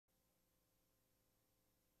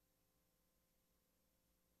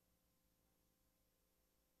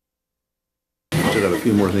still got a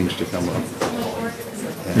few more things to come up.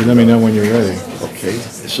 You let me know when you're ready. Okay.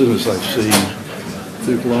 As soon as I see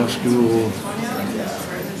Duke Law School,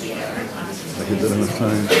 I give that enough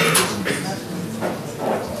time.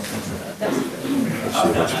 Let's see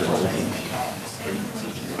if that's going to open.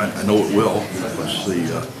 I know it will. Let's see.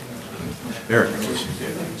 Eric,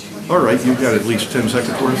 all right, you've got at least 10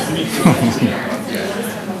 seconds worth.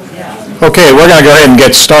 Okay, we're going to go ahead and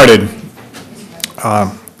get started.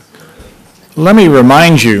 Let me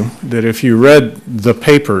remind you that if you read the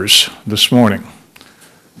papers this morning,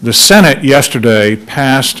 the Senate yesterday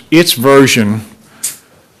passed its version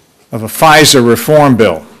of a FISA reform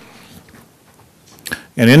bill.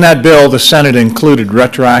 And in that bill, the Senate included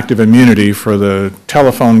retroactive immunity for the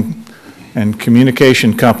telephone and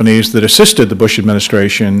communication companies that assisted the Bush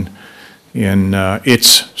administration in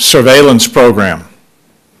its surveillance program.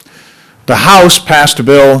 The House passed a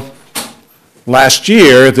bill last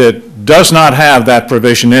year that does not have that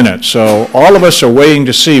provision in it. So all of us are waiting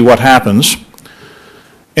to see what happens.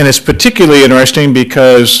 And it's particularly interesting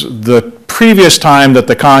because the previous time that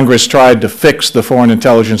the Congress tried to fix the Foreign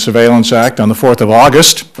Intelligence Surveillance Act on the 4th of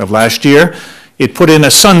August of last year, it put in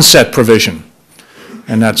a sunset provision.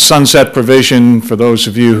 And that sunset provision, for those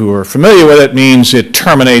of you who are familiar with it, means it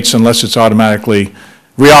terminates unless it's automatically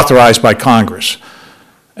reauthorized by Congress.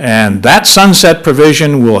 And that sunset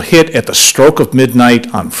provision will hit at the stroke of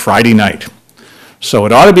midnight on Friday night. So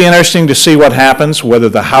it ought to be interesting to see what happens, whether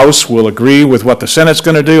the House will agree with what the Senate's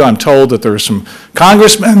going to do. I'm told that there are some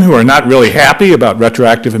congressmen who are not really happy about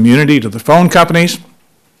retroactive immunity to the phone companies.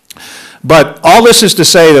 But all this is to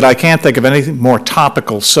say that I can't think of any more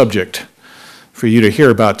topical subject for you to hear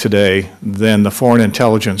about today than the Foreign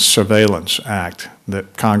Intelligence Surveillance Act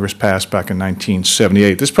that Congress passed back in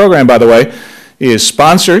 1978. This program, by the way, is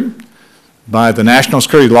sponsored by the National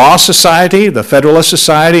Security Law Society, the Federalist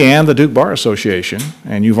Society, and the Duke Bar Association.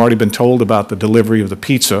 And you've already been told about the delivery of the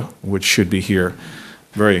pizza, which should be here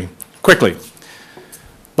very quickly.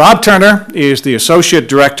 Bob Turner is the Associate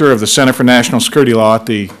Director of the Center for National Security Law at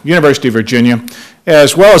the University of Virginia,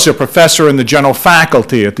 as well as a professor in the general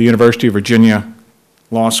faculty at the University of Virginia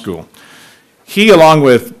Law School. He, along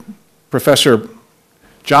with Professor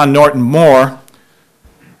John Norton Moore,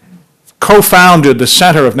 co-founded the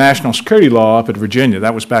Center of National Security Law up at Virginia.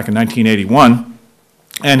 That was back in 1981.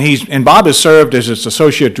 And Bob has served as its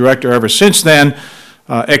associate director ever since then,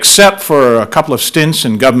 except for a couple of stints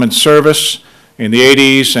in government service in the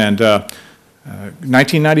 80s. And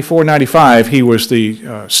 1994-95, he was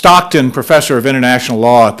the Stockton Professor of International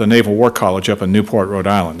Law at the Naval War College up in Newport, Rhode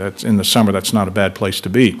Island. That's in the summer. That's not a bad place to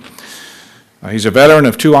be. He's a veteran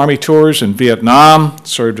of 2 Army tours in Vietnam,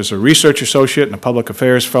 served as a research associate and a public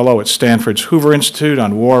affairs fellow at Stanford's Hoover Institute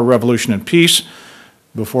on War, Revolution, and Peace,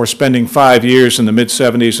 before spending 5 years in the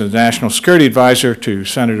mid-'70s as National Security Advisor to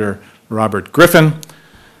Senator Robert Griffin,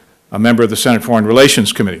 a member of the Senate Foreign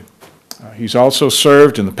Relations Committee. He's also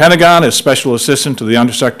served in the Pentagon as Special Assistant to the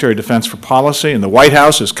Undersecretary of Defense for Policy, in the White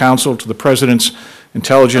House as Counsel to the President's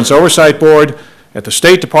Intelligence Oversight Board, at the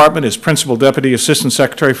State Department as Principal Deputy Assistant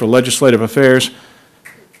Secretary for Legislative Affairs,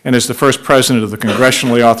 and as the first president of the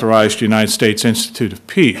congressionally authorized United States Institute of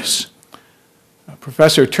Peace.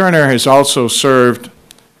 Professor Turner has also served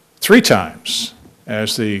 3 times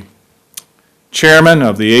as the chairman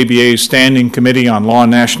of the ABA's Standing Committee on Law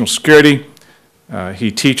and National Security.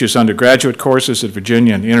 He teaches undergraduate courses at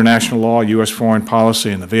Virginia in international law, U.S. foreign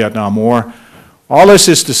policy, and the Vietnam War. All this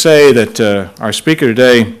is to say that our speaker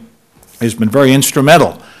today has been very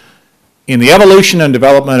instrumental in the evolution and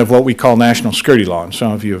development of what we call national security law. And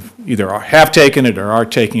some of you have taken it or are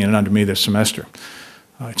taking it under me this semester.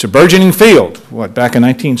 It's a burgeoning field. Back in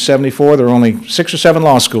 1974, there were only 6 or 7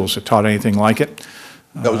 law schools that taught anything like it.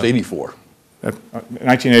 That was 84.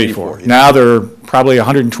 1984. Yeah. Now there are probably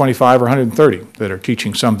 125 or 130 that are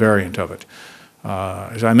teaching some variant of it.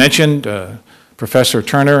 As I mentioned, Professor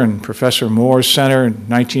Turner and Professor Moore's center in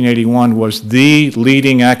 1981 was the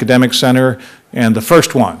leading academic center and the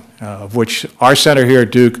first one of which our center here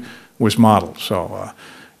at Duke was modeled. So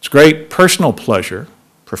it's a great personal pleasure,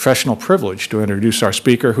 professional privilege to introduce our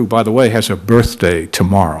speaker, who, by the way, has a birthday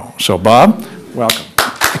tomorrow. So Bob, welcome.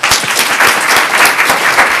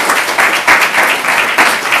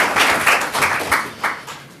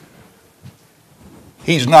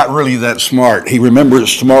 He's not really that smart. He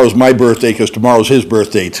remembers tomorrow's my birthday because tomorrow's his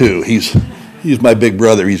birthday too. He's my big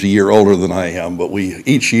brother. He's a year older than I am, but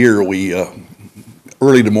each year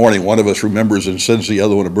early in the morning, one of us remembers and sends the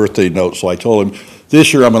other one a birthday note. So I told him,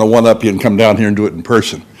 this year I'm going to one-up you and come down here and do it in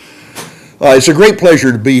person. It's a great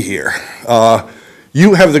pleasure to be here.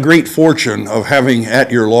 You have the great fortune of having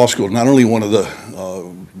at your law school not only one of the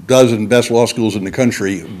dozen best law schools in the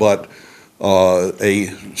country, but a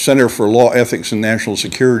Center for Law, Ethics, and National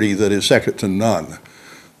Security that is second to none.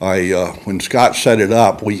 When Scot set it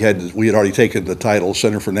up, we had already taken the title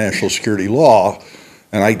Center for National Security Law,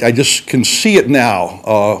 and I just can see it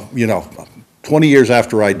now. 20 years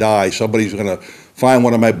after I die, somebody's going to find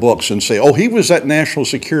one of my books and say, "Oh, he was at National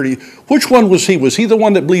Security. Which one was he? Was he the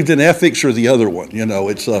one that believed in ethics or the other one?"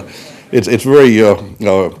 It's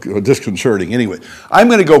very disconcerting. Anyway, I'm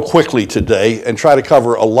going to go quickly today and try to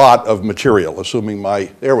cover a lot of material, assuming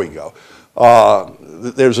there we go.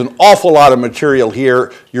 There's an awful lot of material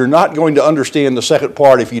here. You're not going to understand the second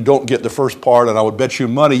part if you don't get the first part, and I would bet you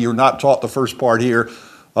money you're not taught the first part here.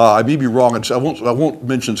 I may be wrong, and I won't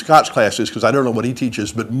mention Scott's classes because I don't know what he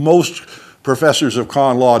teaches, but most professors of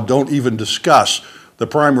con law don't even discuss the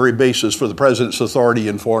primary basis for the president's authority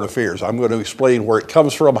in foreign affairs. I'm going to explain where it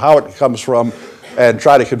comes from, how it comes from, and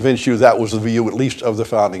try to convince you that was the view, at least, of the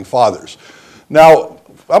founding fathers. Now,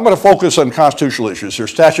 I'm going to focus on constitutional issues. There's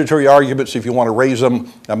statutory arguments if you want to raise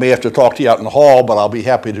them. I may have to talk to you out in the hall, but I'll be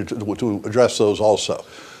happy to address those also.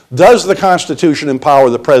 Does the Constitution empower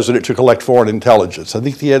the president to collect foreign intelligence? I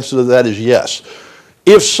think the answer to that is yes.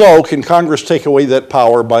 If so, can Congress take away that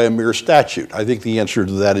power by a mere statute? I think the answer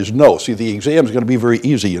to that is no. See, the exam is going to be very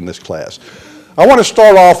easy in this class. I want to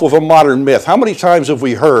start off with a modern myth. How many times have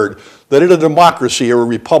we heard that in a democracy or a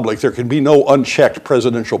republic there can be no unchecked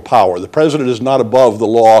presidential power? The president is not above the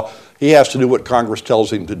law. He has to do what Congress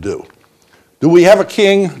tells him to do. Do we have a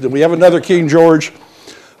king? Do we have another King George?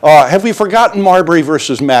 Have we forgotten Marbury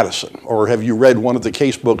versus Madison? Or have you read one of the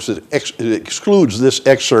case books that excludes this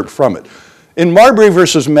excerpt from it? In Marbury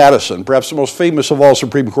versus Madison, perhaps the most famous of all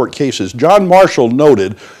Supreme Court cases, John Marshall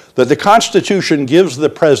noted that the Constitution gives the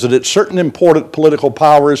president certain important political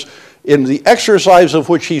powers in the exercise of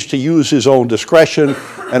which he's to use his own discretion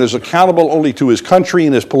and is accountable only to his country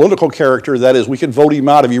and his political character. That is, we can vote him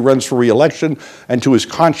out if he runs for re-election, and to his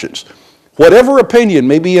conscience. Whatever opinion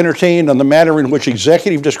may be entertained on the manner in which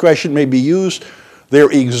executive discretion may be used,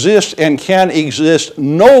 there exists and can exist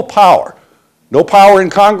no power in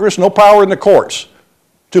Congress, no power in the courts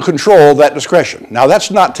to control that discretion. Now, that's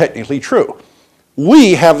not technically true.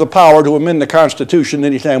 We have the power to amend the Constitution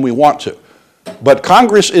anytime we want to. But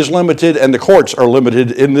Congress is limited and the courts are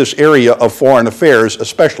limited in this area of foreign affairs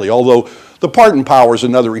especially, although the pardon power is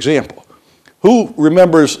another example. Who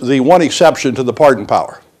remembers the one exception to the pardon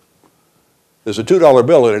power? There's a $2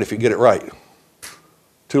 bill in it if you get it right.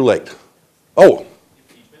 Too late. Oh,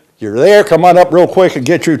 you're there. Come on up real quick and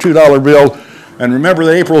get your $2 bill. And remember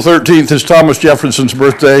that April 13th is Thomas Jefferson's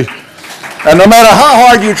birthday. And no matter how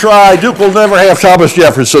hard you try, Duke will never have Thomas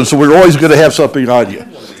Jefferson, so we're always going to have something on you.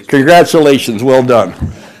 Congratulations, well done.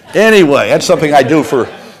 Anyway, that's something I do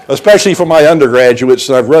especially for my undergraduates.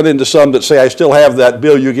 I've run into some that say, I still have that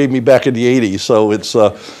bill you gave me back in the 80s, so it's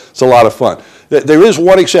a lot of fun. There is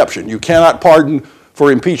one exception. You cannot pardon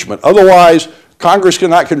for impeachment. Otherwise, Congress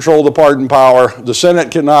cannot control the pardon power. The Senate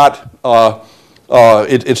cannot.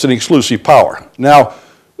 It's an exclusive power. Now,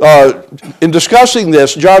 in discussing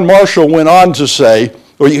this, John Marshall went on to say,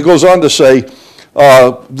 or he goes on to say,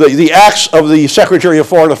 the acts of the Secretary of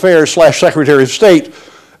Foreign Affairs / Secretary of State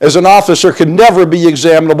as an officer can never be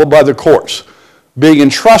examinable by the courts. Being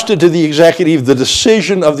entrusted to the executive, the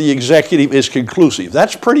decision of the executive is conclusive.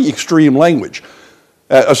 That's pretty extreme language.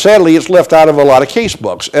 Sadly, it's left out of a lot of case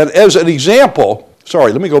books. And as an example,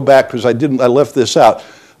 sorry, let me go back because I left this out.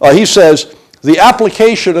 He says, the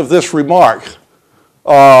application of this remark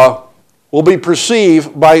will be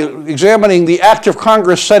perceived by examining the act of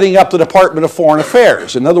Congress setting up the Department of Foreign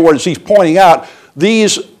Affairs. In other words, he's pointing out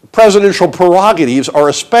these presidential prerogatives are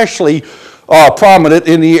especially prominent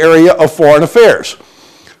in the area of foreign affairs.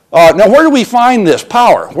 Now, where do we find this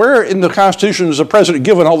power? Where in the Constitution is the president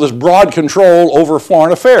given all this broad control over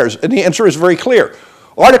foreign affairs? And the answer is very clear.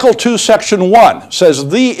 Article 2, Section 1 says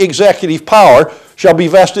the executive power shall be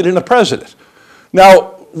vested in the president.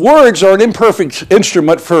 Now, words are an imperfect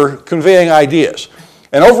instrument for conveying ideas.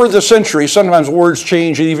 And over the centuries, sometimes words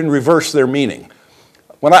change and even reverse their meaning.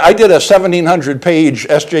 When I did a 1,700-page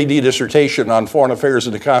SJD dissertation on foreign affairs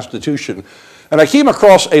in the Constitution, and I came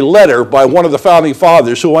across a letter by one of the founding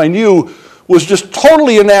fathers who I knew was just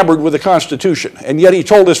totally enamored with the Constitution, and yet he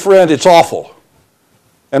told his friend, it's awful.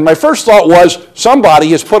 And my first thought was,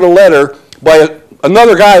 somebody has put a letter by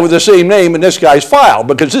another guy with the same name in this guy's file,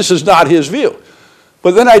 because this is not his view.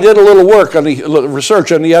 But then I did a little work on the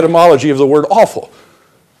research on the etymology of the word awful.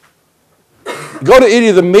 Go to any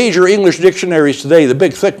of the major English dictionaries today, the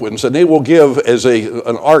big thick ones, and they will give as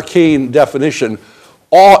an arcane definition,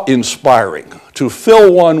 awe-inspiring, to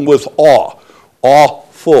fill one with awe,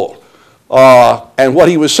 awful. And what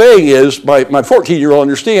he was saying is, my 14-year-old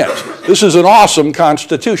understands, this is an awesome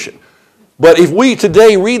Constitution. But if we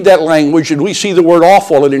today read that language and we see the word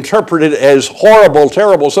awful and interpret it as horrible,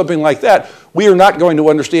 terrible, something like that, we are not going to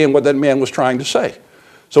understand what that man was trying to say.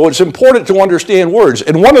 So it's important to understand words.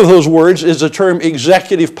 And one of those words is the term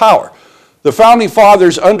executive power. The Founding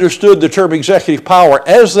Fathers understood the term executive power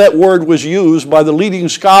as that word was used by the leading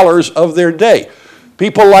scholars of their day.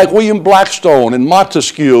 People like William Blackstone and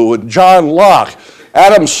Montesquieu and John Locke,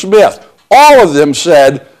 Adam Smith, all of them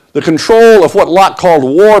said the control of what Locke called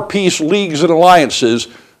war, peace, leagues, and alliances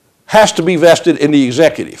has to be vested in the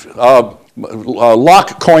executive.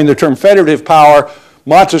 Locke coined the term federative power.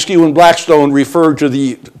 Montesquieu and Blackstone referred to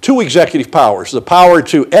the two executive powers, the power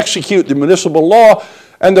to execute the municipal law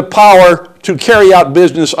and the power to carry out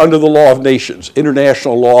business under the law of nations,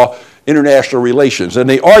 international law, international relations. And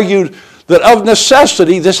they argued that of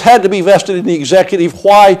necessity, this had to be vested in the executive.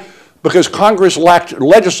 Why? Because Congress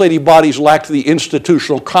legislative bodies lacked the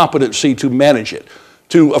institutional competency to manage it.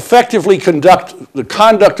 To effectively conduct the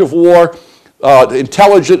conduct of war,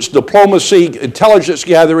 intelligence, diplomacy, intelligence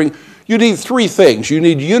gathering, you need three things. You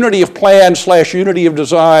need unity of plan / unity of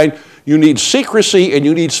design, you need secrecy, and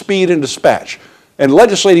you need speed and dispatch. And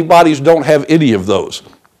legislative bodies don't have any of those.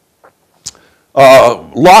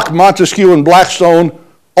 Locke, Montesquieu, and Blackstone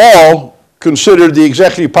all considered the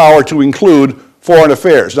executive power to include foreign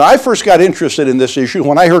affairs. Now, I first got interested in this issue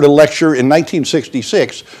when I heard a lecture in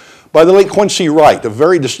 1966 by the late Quincy Wright, a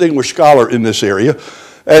very distinguished scholar in this area.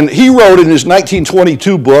 And he wrote in his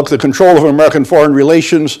 1922 book, The Control of American Foreign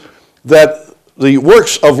Relations, that the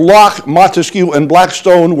works of Locke, Montesquieu, and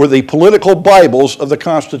Blackstone were the political Bibles of the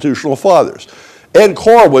Constitutional Fathers. Ed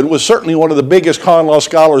Corwin was certainly one of the biggest common law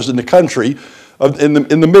scholars in the country in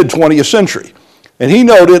the mid-20th century. And he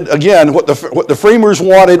noted, again, what the framers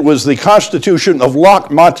wanted was the Constitution of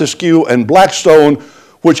Locke, Montesquieu, and Blackstone,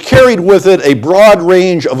 which carried with it a broad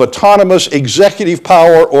range of autonomous executive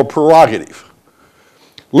power or prerogative.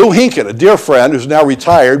 Lou Hinken, a dear friend who's now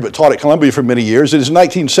retired but taught at Columbia for many years, in his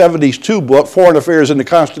 1972 book, Foreign Affairs in the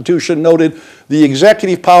Constitution, noted the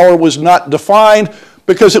executive power was not defined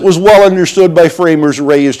because it was well understood by framers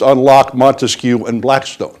raised on Locke, Montesquieu, and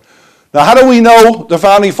Blackstone. Now, how do we know the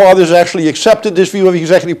Founding Fathers actually accepted this view of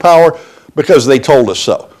executive power? Because they told us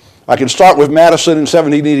so. I can start with Madison in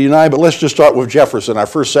 1789, but let's just start with Jefferson, our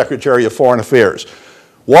first Secretary of Foreign Affairs.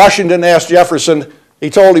 Washington asked Jefferson, he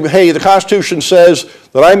told him, hey, the Constitution says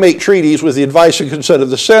that I make treaties with the advice and consent of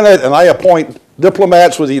the Senate, and I appoint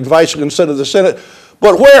diplomats with the advice and consent of the Senate,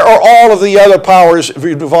 but where are all of the other powers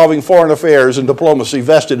involving foreign affairs and diplomacy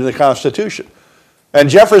vested in the Constitution? And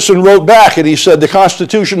Jefferson wrote back and he said, the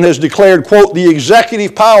Constitution has declared, quote, the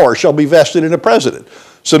executive power shall be vested in the president,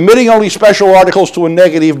 submitting only special articles to a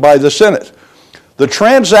negative by the Senate. The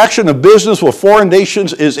transaction of business with foreign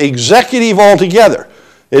nations is executive altogether.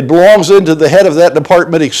 It belongs into the head of that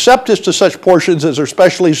department except as to such portions as are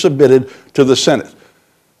specially submitted to the Senate.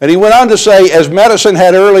 And he went on to say, as Madison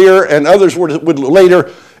had earlier and others would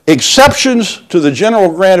later, exceptions to the general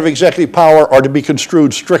grant of executive power are to be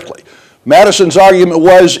construed strictly. Madison's argument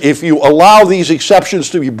was if you allow these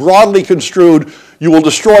exceptions to be broadly construed, you will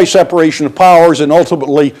destroy separation of powers and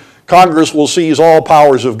ultimately Congress will seize all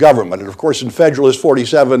powers of government. And of course in Federalist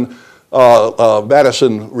 47,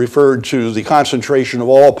 Madison referred to the concentration of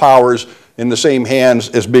all powers in the same hands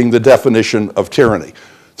as being the definition of tyranny.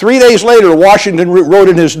 3 days later, Washington wrote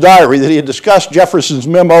in his diary that he had discussed Jefferson's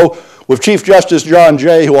memo with Chief Justice John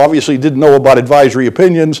Jay, who obviously didn't know about advisory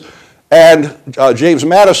opinions, and James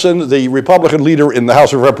Madison, the Republican leader in the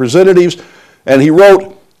House of Representatives, and he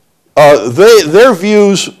wrote their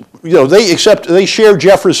views, they share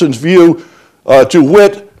Jefferson's view to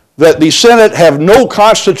wit that the Senate have no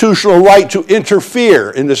constitutional right to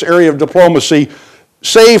interfere in this area of diplomacy,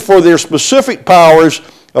 save for their specific powers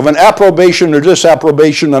of an approbation or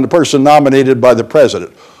disapprobation on the person nominated by the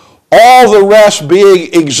president. All the rest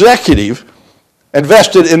being executive and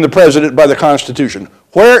vested in the president by the Constitution.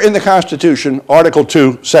 Where in the Constitution? Article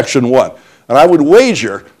 2, Section 1. And I would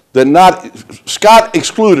wager that Scot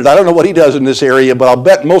excluded, I don't know what he does in this area, but I'll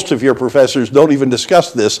bet most of your professors don't even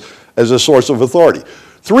discuss this as a source of authority.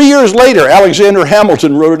 3 years later, Alexander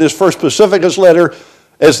Hamilton wrote in his first Pacificus letter,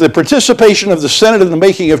 as the participation of the Senate in the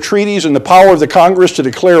making of treaties and the power of the Congress to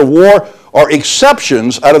declare war are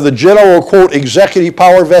exceptions out of the general, quote, executive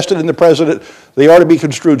power vested in the president, they are to be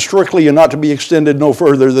construed strictly and not to be extended no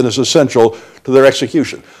further than is essential to their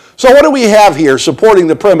execution. So what do we have here supporting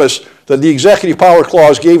the premise that the executive power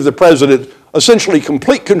clause gave the president essentially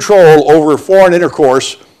complete control over foreign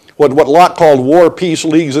intercourse, what Locke called war, peace,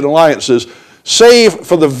 leagues, and alliances, save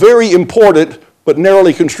for the very important but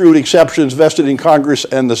narrowly construed exceptions vested in Congress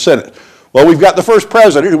and the Senate. Well, we've got the first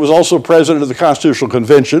president, who was also president of the Constitutional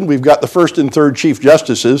Convention. We've got the first and third chief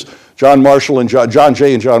justices, John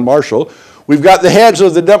Jay and John Marshall. We've got the heads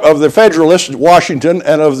of the Federalists, Washington,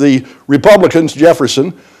 and of the Republicans,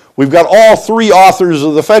 Jefferson. We've got all three authors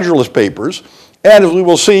of the Federalist Papers. And as we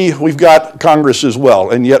will see, we've got Congress as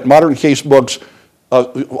well. And yet modern case books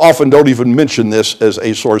often don't even mention this as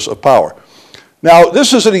a source of power. Now,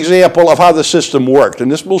 this is an example of how the system worked,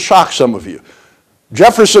 and this will shock some of you.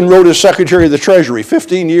 Jefferson wrote as Secretary of the Treasury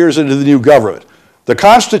 15 years into the new government. The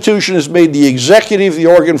Constitution has made the executive the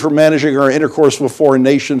organ for managing our intercourse with foreign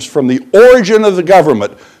nations. From the origin of the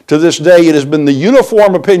government to this day, it has been the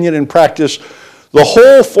uniform opinion and practice. The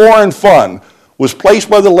whole foreign fund was placed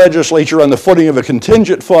by the legislature on the footing of a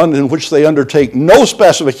contingent fund in which they undertake no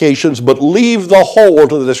specifications but leave the whole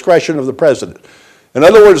to the discretion of the president. In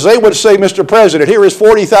other words, they would say, Mr. President, here is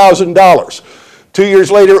 $40,000. 2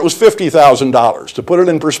 years later, it was $50,000. To put it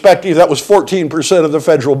in perspective, that was 14% of the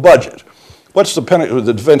federal budget. What's the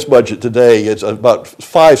defense budget today? It's about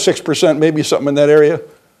 5-6%, maybe something in that area?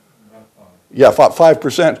 Yeah,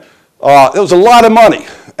 5%. It was a lot of money.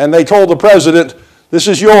 And they told the president, this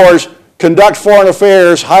is yours, conduct foreign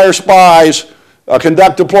affairs, hire spies,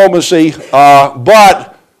 conduct diplomacy,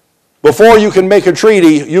 but before you can make a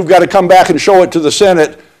treaty, you've got to come back and show it to the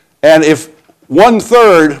Senate. And if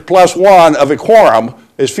 1/3 plus 1 of a quorum,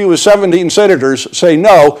 as few as 17 senators, say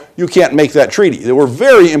no, you can't make that treaty. There were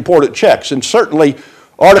very important checks, and certainly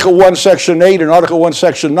Article 1, Section 8 and Article 1,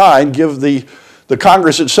 Section 9 give the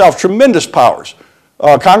Congress itself tremendous powers.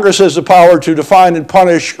 Congress has the power to define and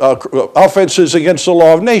punish offenses against the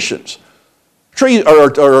law of nations.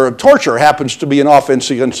 Torture happens to be an offense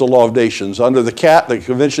against the law of nations under the CAT, the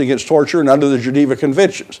Convention Against Torture, and under the Geneva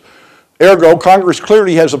Conventions. Ergo, Congress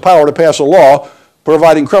clearly has the power to pass a law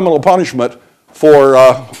providing criminal punishment for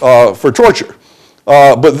torture.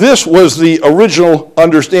 But this was the original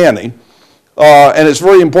understanding, and it's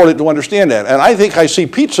very important to understand that. And I think I see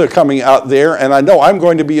pizza coming out there, and I know I'm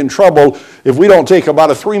going to be in trouble if we don't take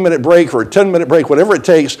about a 3-minute break or a 10-minute break, whatever it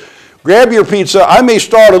takes. Grab your pizza. I may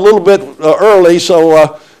start a little bit early,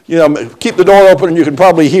 so keep the door open and you can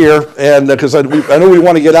probably hear, and because I know we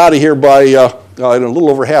want to get out of here by in a little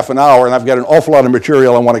over half an hour, and I've got an awful lot of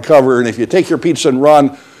material I want to cover, and if you take your pizza and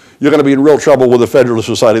run, you're going to be in real trouble with the Federalist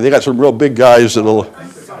Society. They got some real big guys that'll...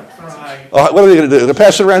 what are they going to do? They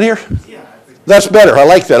pass it around here? Yeah. That's better. I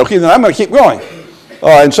like that. Okay, then I'm going to keep going.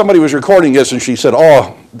 And somebody was recording this, and she said,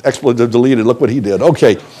 oh, expletive deleted. Look what he did.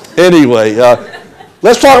 Okay. Anyway,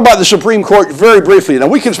 let's talk about the Supreme Court very briefly. Now,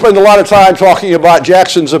 we can spend a lot of time talking about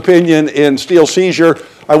Jackson's opinion in Steele seizure.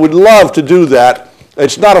 I would love to do that.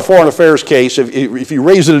 It's not a foreign affairs case. If you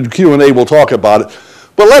raise it in Q&A, we'll talk about it.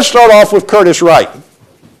 But let's start off with Curtis Wright.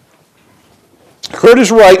 Curtis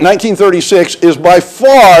Wright, 1936, is by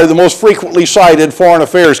far the most frequently cited foreign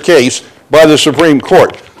affairs case by the Supreme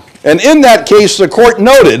Court. And in that case, the court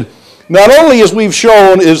noted, not only, as we've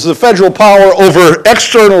shown, is the federal power over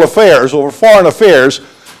external affairs, over foreign affairs,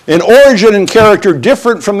 in origin and character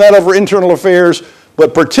different from that over internal affairs,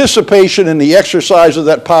 but participation in the exercise of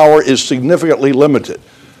that power is significantly limited.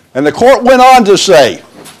 And the court went on to say,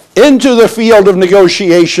 into the field of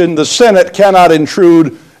negotiation, the Senate cannot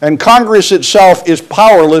intrude, and Congress itself is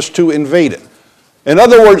powerless to invade it. In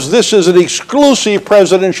other words, this is an exclusive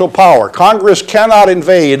presidential power. Congress cannot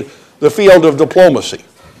invade the field of diplomacy.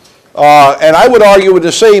 And I would argue in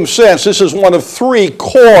the same sense, this is one of 3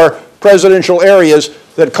 core presidential areas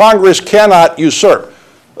that Congress cannot usurp.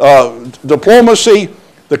 Diplomacy,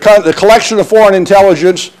 the collection of foreign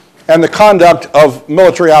intelligence, and the conduct of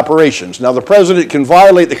military operations. Now, the president can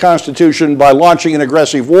violate the Constitution by launching an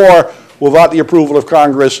aggressive war without the approval of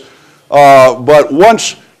Congress, but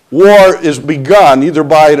once war is begun, either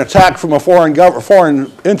by an attack from a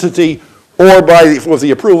foreign entity or with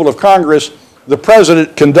the approval of Congress, the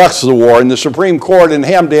president conducts the war, and the Supreme Court in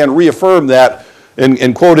Hamdan reaffirmed that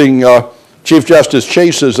in quoting Chief Justice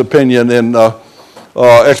Chase's opinion in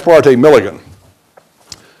Ex parte Milligan.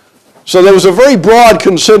 So there was a very broad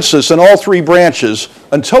consensus in all 3 branches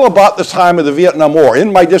until about the time of the Vietnam War.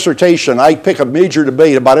 In my dissertation, I pick a major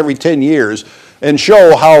debate about every 10 years and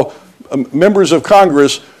show how members of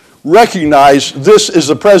Congress recognize this is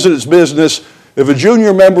the president's business. If a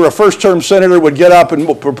junior member, a first-term senator, would get up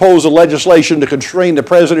and propose a legislation to constrain the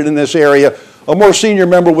president in this area, a more senior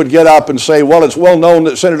member would get up and say, well, it's well known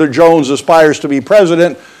that Senator Jones aspires to be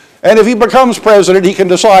president, and if he becomes president, he can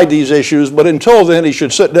decide these issues, but until then, he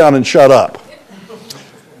should sit down and shut up.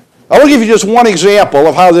 I will give you just one example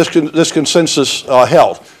of how this consensus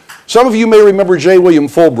held. Some of you may remember J. William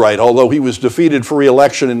Fulbright, although he was defeated for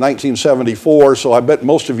re-election in 1974, so I bet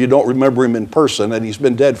most of you don't remember him in person, and he's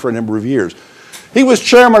been dead for a number of years. He was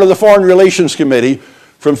chairman of the Foreign Relations Committee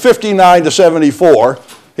from 59 to 74.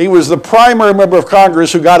 He was the primary member of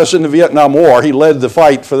Congress who got us in the Vietnam War. He led the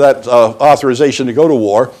fight for that authorization to go to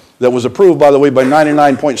war that was approved, by the way, by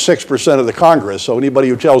 99.6% of the Congress. So anybody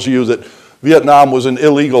who tells you that Vietnam was an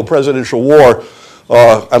illegal presidential war,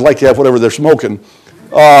 I'd like to have whatever they're smoking.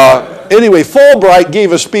 Anyway, Fulbright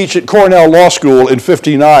gave a speech at Cornell Law School in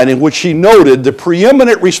 59 in which he noted the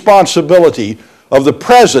preeminent responsibility of the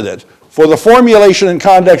president for the formulation and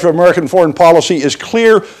conduct of American foreign policy is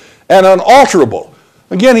clear and unalterable.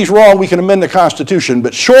 Again, he's wrong. We can amend the Constitution,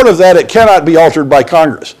 but short of that, it cannot be altered by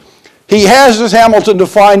Congress. He has, as Hamilton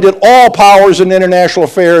defined it, all powers in international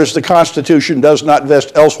affairs the Constitution does not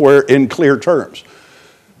vest elsewhere in clear terms.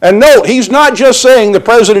 And note, he's not just saying the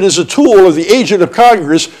president is a tool or the agent of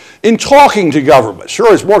Congress in talking to government.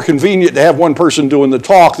 Sure, it's more convenient to have one person doing the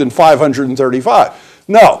talk than 535.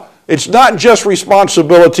 No, it's not just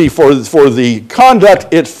responsibility for the conduct,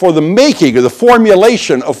 it's for the making or the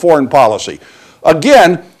formulation of foreign policy.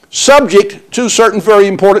 Again, subject to certain very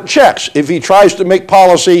important checks. If he tries to make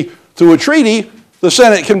policy through a treaty, the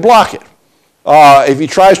Senate can block it. If he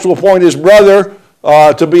tries to appoint his brother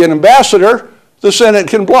to be an ambassador, the Senate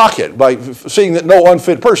can block it by seeing that no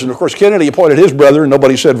unfit person. Of course, Kennedy appointed his brother, and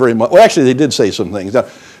nobody said very much. Well, actually, they did say some things. Now,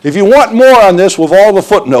 if you want more on this with all the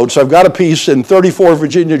footnotes, I've got a piece in 34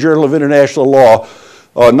 Virginia Journal of International Law,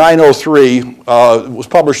 903. It was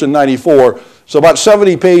published in 94. So about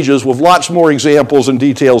 70 pages with lots more examples and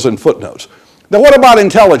details and footnotes. Now, what about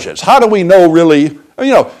intelligence? How do we know really?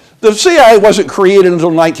 You know, the CIA wasn't created until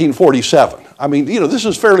 1947. I mean, you know, this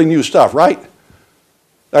is fairly new stuff, right?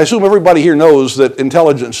 I assume everybody here knows that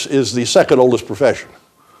intelligence is the second oldest profession.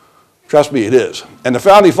 Trust me, it is. And the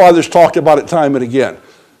Founding Fathers talked about it time and again.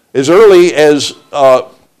 As early as,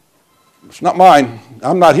 it's not mine,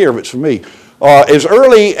 I'm not here, but it's for me. As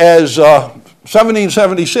early as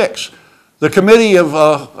 1776, the Committee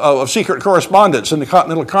of Secret Correspondence in the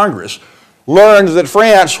Continental Congress learned that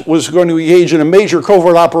France was going to engage in a major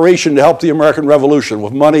covert operation to help the American Revolution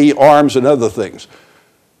with money, arms, and other things.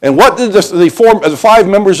 And what did the 5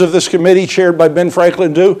 members of this committee, chaired by Ben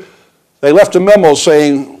Franklin, do? They left a memo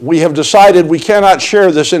saying, we have decided we cannot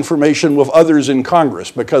share this information with others in Congress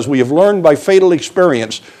because we have learned by fatal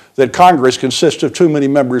experience that Congress consists of too many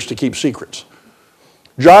members to keep secrets.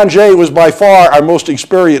 John Jay was by far our most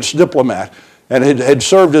experienced diplomat and had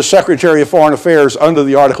served as Secretary of Foreign Affairs under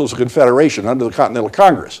the Articles of Confederation, under the Continental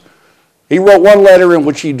Congress. He wrote one letter in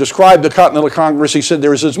which he described the Continental Congress. He said,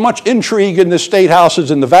 there is as much intrigue in this state house as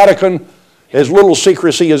in the Vatican, as little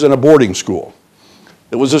secrecy as in a boarding school.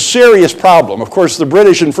 It was a serious problem. Of course, the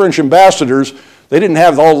British and French ambassadors, they didn't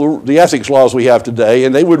have all the ethics laws we have today,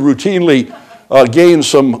 and they would routinely gain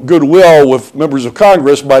some goodwill with members of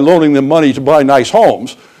Congress by loaning them money to buy nice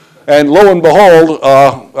homes. And lo and behold,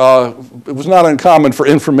 it was not uncommon for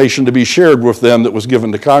information to be shared with them that was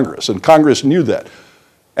given to Congress, and Congress knew that.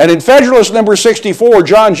 And in Federalist number 64,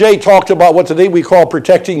 John Jay talked about what today we call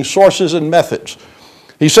protecting sources and methods.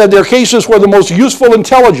 He said there are cases where the most useful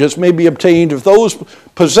intelligence may be obtained if those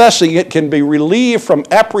possessing it can be relieved from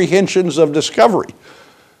apprehensions of discovery.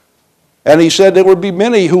 And he said there would be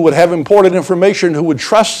many who would have important information who would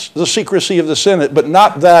trust the secrecy of the Senate, but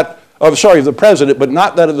not that of, the President, but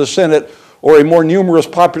not that of the Senate or a more numerous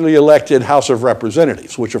popularly elected House of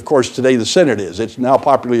Representatives, which of course today the Senate is. It's now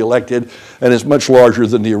popularly elected and is much larger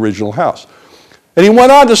than the original House. And he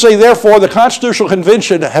went on to say, therefore, the Constitutional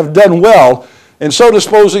Convention have done well in so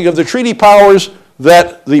disposing of the treaty powers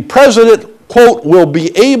that the President, quote, will be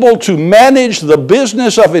able to manage the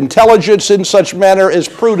business of intelligence in such manner as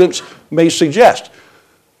prudence may suggest.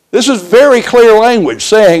 This is very clear language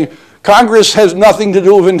saying Congress has nothing to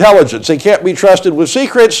do with intelligence. They can't be trusted with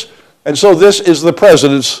secrets. And so this is the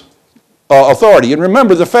President's authority. And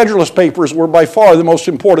remember, the Federalist Papers were by far the most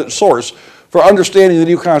important source for understanding the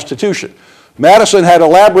new Constitution. Madison had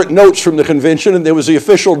elaborate notes from the convention, and there was the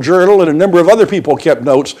official journal, and a number of other people kept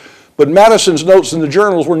notes, but Madison's notes in the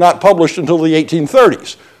journals were not published until the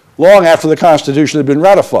 1830s, long after the Constitution had been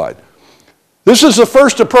ratified. This is the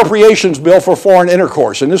first appropriations bill for foreign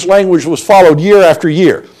intercourse, and this language was followed year after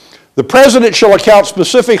year. The President shall account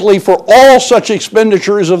specifically for all such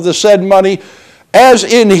expenditures of the said money as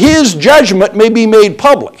in his judgment may be made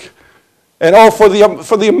public, and all for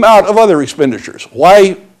the amount of other expenditures.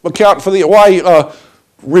 Why account for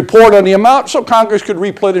report on the amount? So Congress could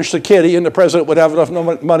replenish the kitty and the President would have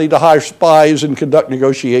enough money to hire spies and conduct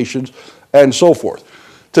negotiations and so forth.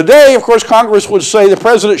 Today, of course, Congress would say the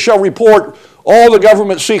President shall report all the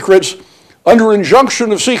government secrets under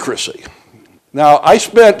injunction of secrecy. Now, I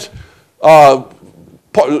spent the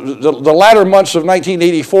latter months of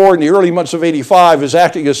 1984 and the early months of 85 as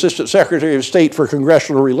acting Assistant Secretary of State for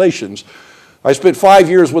Congressional Relations. I spent 5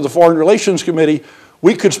 years with the Foreign Relations Committee.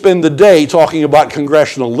 We could spend the day talking about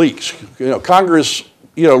congressional leaks. Congress,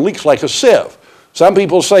 leaks like a sieve. Some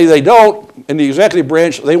people say they don't. In the executive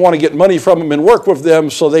branch, they want to get money from them and work with them,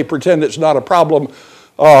 so they pretend it's not a problem.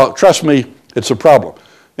 Trust me, it's a problem.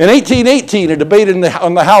 In 1818, a debate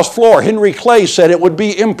on the House floor, Henry Clay said it would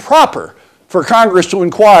be improper for Congress to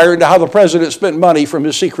inquire into how the president spent money from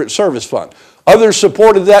his Secret Service fund. Others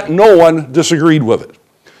supported that. No one disagreed with it.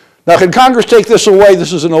 Now, can Congress take this away?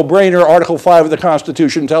 This is a no-brainer. Article 5 of the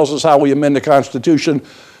Constitution tells us how we amend the Constitution.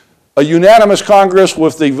 A unanimous Congress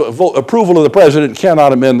with the approval of the president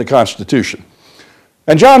cannot amend the Constitution.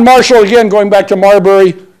 And John Marshall, again, going back to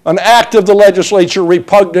Marbury, an act of the legislature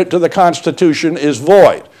repugnant to the Constitution is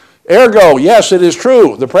void. Ergo, yes, it is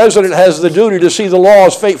true, the president has the duty to see the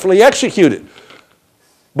laws faithfully executed.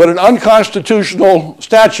 But an unconstitutional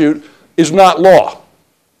statute is not law.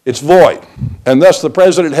 It's void. And thus the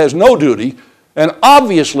president has no duty. And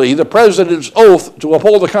obviously, the president's oath to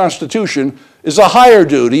uphold the Constitution is a higher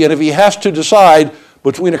duty. And if he has to decide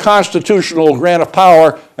between a constitutional grant of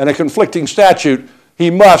power and a conflicting statute, he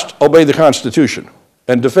must obey the Constitution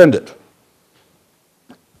and defend it.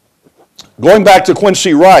 Going back to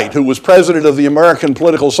Quincy Wright, who was president of the American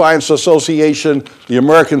Political Science Association, the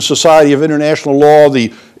American Society of International Law,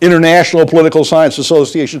 the International Political Science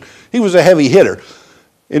Association, he was a heavy hitter.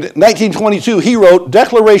 In 1922, he wrote,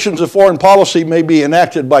 "Declarations of foreign policy may be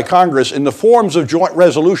enacted by Congress in the forms of joint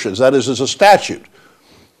resolutions," that is, as a statute.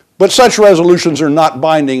 But such resolutions are not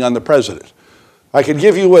binding on the president. I could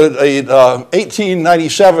give you an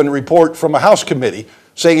 1897 report from a House committee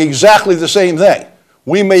saying exactly the same thing.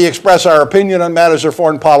 We may express our opinion on matters of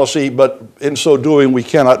foreign policy, but in so doing, we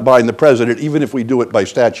cannot bind the president, even if we do it by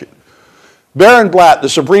statute. Barenblatt, the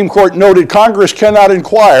Supreme Court, noted Congress cannot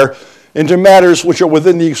inquire into matters which are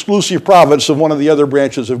within the exclusive province of one of the other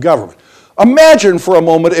branches of government. Imagine for a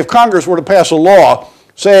moment if Congress were to pass a law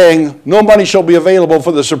saying no money shall be available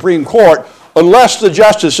for the Supreme Court unless the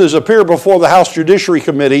justices appear before the House Judiciary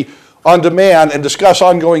Committee on demand and discuss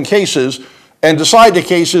ongoing cases and decide the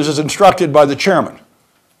cases as instructed by the chairman.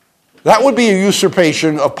 That would be a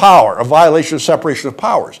usurpation of power, a violation of separation of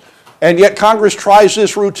powers. And yet Congress tries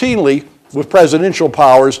this routinely with presidential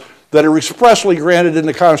powers that are expressly granted in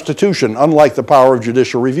the Constitution, unlike the power of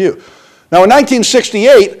judicial review. Now, in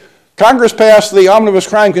 1968, Congress passed the Omnibus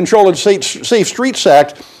Crime Control and Safe Streets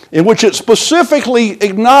Act, in which it specifically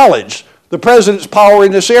acknowledged the president's power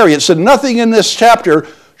in this area. It said nothing in this chapter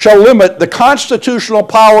shall limit the constitutional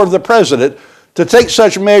power of the president to take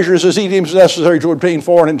such measures as he deems necessary to obtain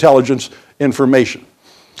foreign intelligence information.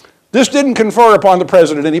 This didn't confer upon the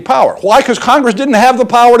president any power. Why? Because Congress didn't have the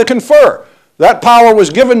power to confer. That power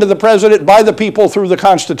was given to the president by the people through the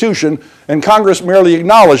Constitution, and Congress merely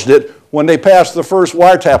acknowledged it when they passed the first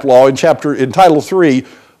wiretap law in Title III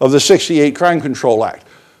of the '68 Crime Control Act.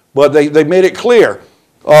 But they made it clear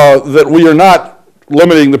that we are not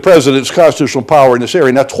limiting the president's constitutional power in this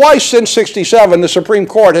area. Now, twice since '67, the Supreme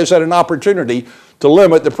Court has had an opportunity to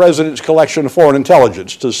limit the president's collection of foreign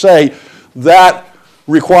intelligence, to say that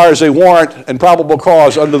requires a warrant and probable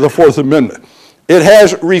cause under the Fourth Amendment. It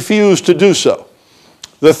has refused to do so.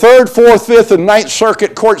 The Third, Fourth, Fifth, and Ninth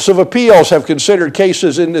Circuit Courts of Appeals have considered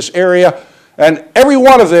cases in this area, and every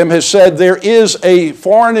one of them has said there is a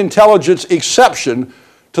foreign intelligence exception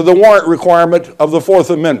to the warrant requirement of the Fourth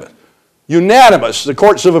Amendment. Unanimous, the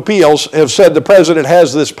courts of appeals have said the president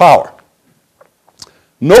has this power.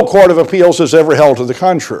 No court of appeals has ever held to the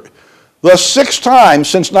contrary. Thus, 6 times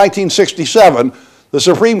since 1967, the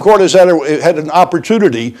Supreme Court has had an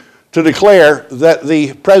opportunity to declare that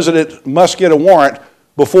the president must get a warrant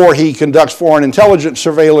before he conducts foreign intelligence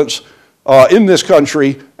surveillance in this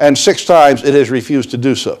country, and 6 times it has refused to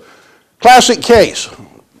do so. Classic case,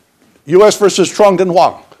 U.S. versus Truong Thanh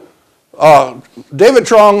Huong. David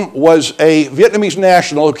Truong was a Vietnamese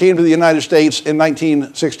national who came to the United States in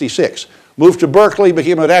 1966, moved to Berkeley,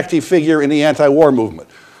 became an active figure in the anti-war movement.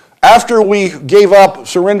 After we gave up,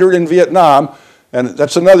 surrendered in Vietnam, and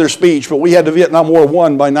that's another speech, but we had the Vietnam War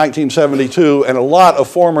won by 1972, and a lot of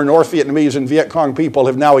former North Vietnamese and Viet Cong people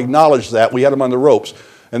have now acknowledged that. We had them on the ropes.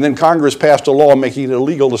 And then Congress passed a law making it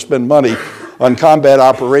illegal to spend money on combat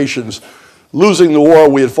operations, losing the war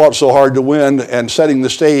we had fought so hard to win and setting the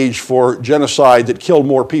stage for genocide that killed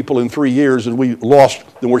more people in 3 years than we lost,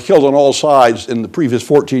 than were killed on all sides in the previous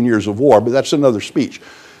 14 years of war, but that's another speech.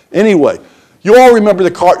 Anyway, You all remember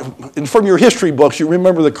and from your history books, you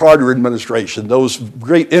remember the Carter administration, those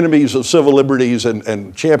great enemies of civil liberties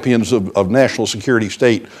and champions of national security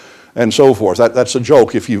state and so forth. That's a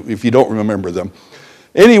joke if you don't remember them.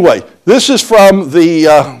 Anyway, this is from the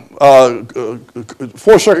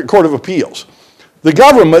Fourth Circuit Court of Appeals. The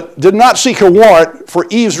government did not seek a warrant for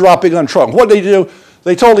eavesdropping on Trump. What did they do?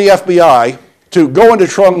 They told the FBI to go into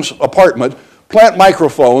Trump's apartment, plant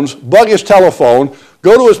microphones, bug his telephone,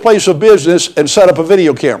 go to his place of business, and set up a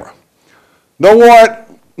video camera. No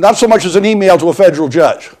warrant, not so much as an email to a federal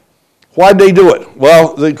judge. Why'd they do it?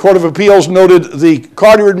 Well, the Court of Appeals noted the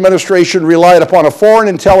Carter administration relied upon a foreign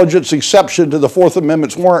intelligence exception to the Fourth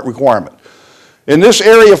Amendment's warrant requirement. In this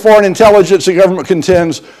area of foreign intelligence, the government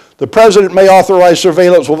contends the president may authorize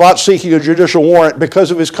surveillance without seeking a judicial warrant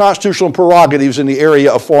because of his constitutional prerogatives in the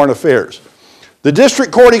area of foreign affairs. The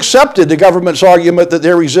district court accepted the government's argument that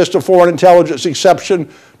there exists a foreign intelligence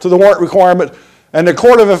exception to the warrant requirement, and the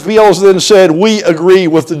Court of Appeals then said, we agree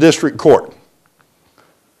with the district court.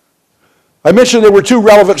 I mentioned there were two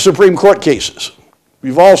relevant Supreme Court cases.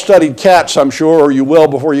 You've all studied Katz, I'm sure, or you will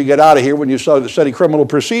before you get out of here when you study criminal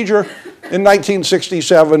procedure. In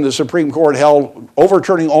 1967, the Supreme Court held,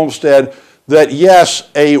 overturning Olmstead, that yes,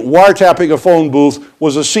 a wiretapping a phone booth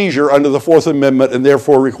was a seizure under the Fourth Amendment and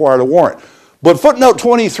therefore required a warrant. But footnote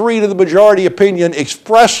 23 to the majority opinion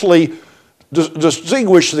expressly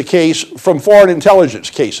distinguished the case from foreign intelligence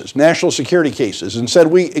cases, national security cases, and said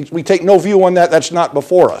we take no view on that, that's not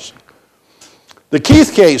before us. The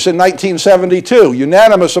Keith case in 1972,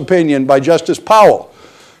 unanimous opinion by Justice Powell,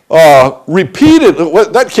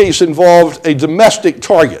 that case involved a domestic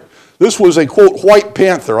target. This was a, quote, white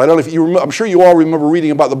panther. I don't know if you remember, I'm sure you all remember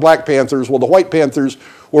reading about the Black Panthers. Well, the White Panthers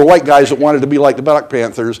were white guys that wanted to be like the Black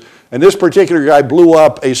Panthers. And this particular guy blew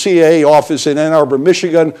up a CIA office in Ann Arbor,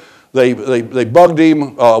 Michigan. They bugged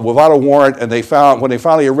him without a warrant, and when they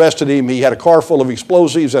finally arrested him, he had a car full of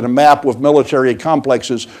explosives and a map with military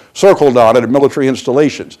complexes circled on it, and military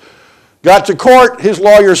installations. Got to court, his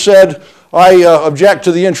lawyer said, I object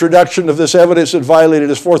to the introduction of this evidence that violated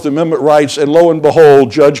his Fourth Amendment rights, and lo and behold,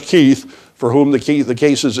 Judge Keith, for whom the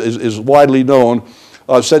case is widely known,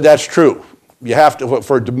 said that's true. You have to,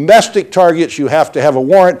 for domestic targets, you have to have a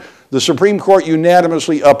warrant. The Supreme Court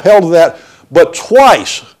unanimously upheld that, but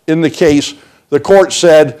twice in the case, the court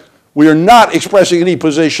said, we are not expressing any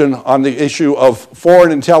position on the issue of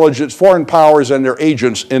foreign intelligence, foreign powers and their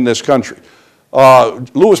agents in this country.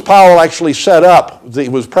 Lewis Powell actually he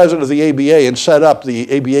was president of the ABA and set up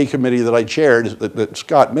the ABA committee that I chaired, that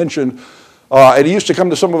Scott mentioned. And he used to come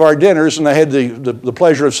to some of our dinners, and I had the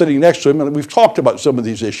pleasure of sitting next to him, and we've talked about some of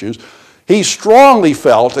these issues. He strongly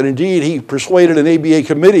felt, and indeed he persuaded an ABA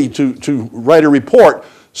committee to write a report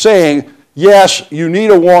saying, yes, you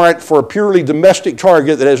need a warrant for a purely domestic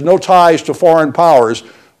target that has no ties to foreign powers,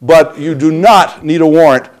 but you do not need a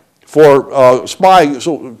warrant for spying,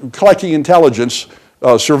 so collecting intelligence,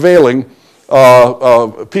 surveilling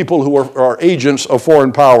people who are agents of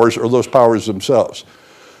foreign powers or those powers themselves.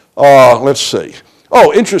 Let's see.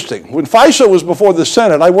 Oh, interesting. When FISA was before the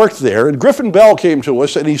Senate, I worked there, and Griffin Bell came to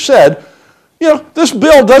us and he said, you know, this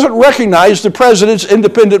bill doesn't recognize the president's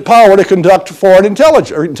independent power to conduct foreign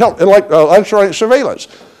intelligence or electronic surveillance.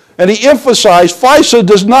 And he emphasized FISA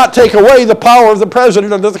does not take away the power of the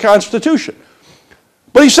president under the Constitution.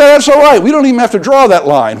 But he said, that's all right. We don't even have to draw that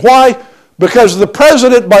line. Why? Because the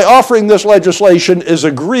president, by offering this legislation, is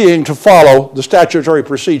agreeing to follow the statutory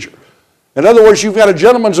procedure. In other words, you've got a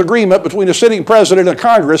gentleman's agreement between a sitting president and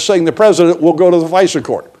Congress saying the president will go to the FISA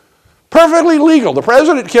court. Perfectly legal. The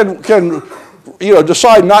president can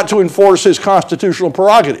decide not to enforce his constitutional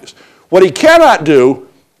prerogatives. What he cannot do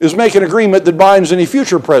is make an agreement that binds any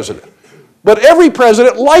future president. But every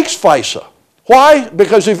president likes FISA. Why?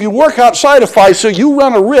 Because if you work outside of FISA, you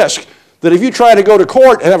run a risk that if you try to go to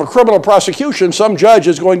court and have a criminal prosecution, some judge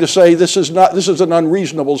is going to say this is an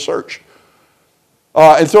unreasonable search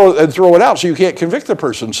and throw it out so you can't convict the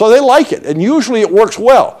person. So they like it, and usually it works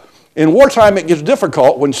well. In wartime, it gets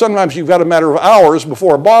difficult when sometimes you've got a matter of hours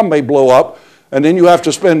before a bomb may blow up, and then you have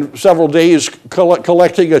to spend several days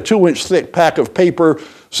collecting a 2-inch thick pack of paper,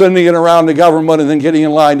 sending it around the government, and then getting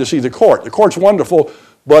in line to see the court. The court's wonderful,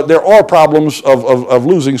 but there are problems of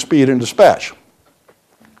losing speed and dispatch.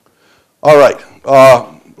 All right,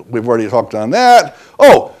 we've already talked on that.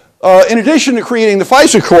 In addition to creating the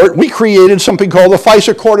FISA court, we created something called the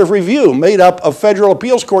FISA Court of Review, made up of federal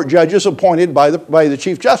appeals court judges appointed by the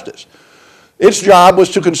Chief Justice. Its job was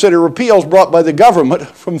to consider appeals brought by the government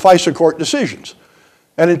from FISA court decisions.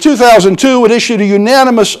 And in 2002, it issued a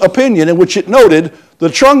unanimous opinion in which it noted the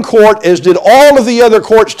Chung court, as did all of the other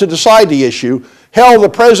courts to decide the issue, held the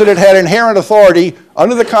president had inherent authority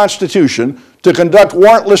under the Constitution to conduct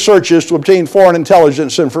warrantless searches to obtain foreign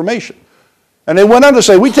intelligence information. And they went on to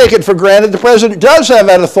say, we take it for granted the president does have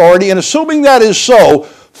that authority, and assuming that is so,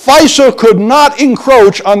 FISA could not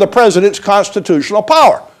encroach on the president's constitutional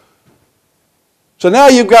power. So now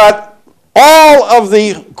you've got all of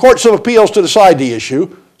the courts of appeals to decide the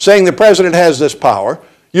issue, saying the president has this power.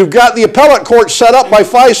 You've got the appellate court set up by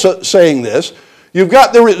FISA saying this. You've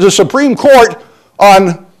got the Supreme Court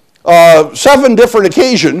on 7 different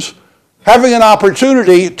occasions having an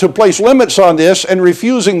opportunity to place limits on this and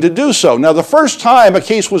refusing to do so. Now, the first time a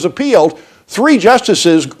case was appealed, 3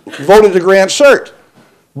 justices voted to grant cert.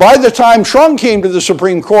 By the time Trung came to the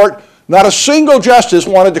Supreme Court, not a single justice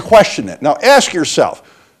wanted to question it. Now, ask yourself,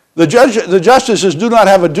 the justices do not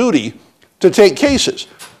have a duty to take cases.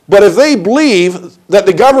 But if they believe that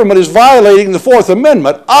the government is violating the Fourth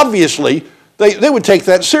Amendment, obviously, they would take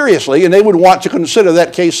that seriously, and they would want to consider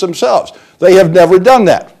that case themselves. They have never done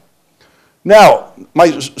that. Now,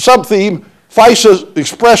 my sub-theme, FISA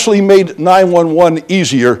expressly made 911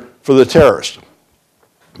 easier for the terrorists.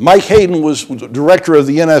 Mike Hayden was director of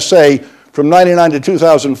the NSA from 1999 to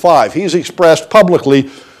 2005. He's expressed publicly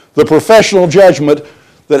the professional judgment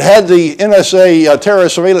that had the NSA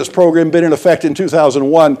terrorist surveillance program been in effect in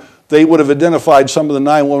 2001, they would have identified some of the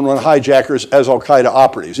 911 hijackers as al-Qaeda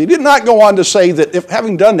operatives. He did not go on to say that if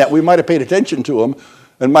having done that, we might have paid attention to them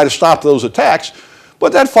and might have stopped those attacks,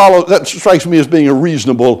 but that strikes me as being a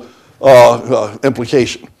reasonable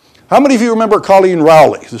implication. How many of you remember Colleen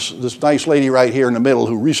Rowley, this nice lady right here in the middle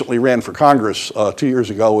who recently ran for Congress 2 years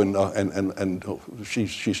ago, and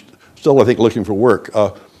she's still, I think, looking for work.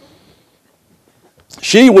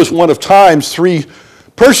 She was one of Time's 3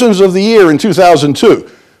 Persons of the Year in 2002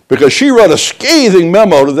 because she wrote a scathing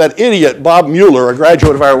memo to that idiot Bob Mueller, a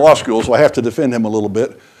graduate of our law school, so I have to defend him a little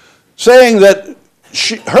bit, saying that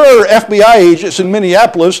her FBI agents in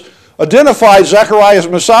Minneapolis identified Zacarias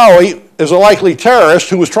Moussaoui as a likely terrorist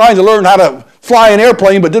who was trying to learn how to fly an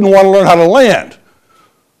airplane but didn't want to learn how to land.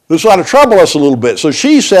 This ought to trouble us a little bit. So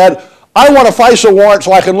she said, I want a FISA warrant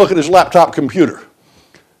so I can look at his laptop computer.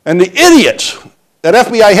 And the idiots at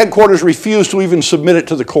FBI headquarters refused to even submit it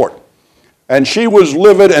to the court. And she was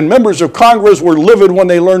livid, and members of Congress were livid when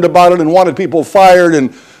they learned about it and wanted people fired,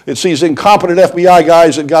 and it's these incompetent FBI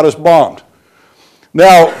guys that got us bombed.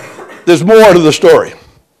 Now, there's more to the story.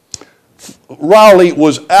 Rowley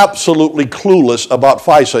was absolutely clueless about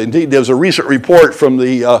FISA. Indeed, there's a recent report from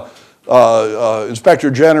the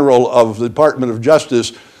Inspector General of the Department of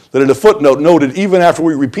Justice that in a footnote noted, even after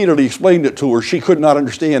we repeatedly explained it to her, she could not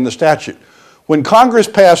understand the statute. When Congress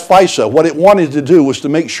passed FISA, what it wanted to do was to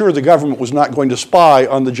make sure the government was not going to spy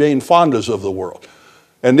on the Jane Fondas of the world.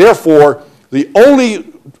 And therefore, the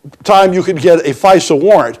only time you could get a FISA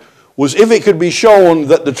warrant was if it could be shown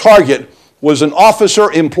that the target was an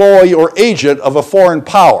officer, employee, or agent of a foreign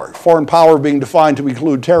power being defined to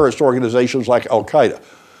include terrorist organizations like al-Qaeda.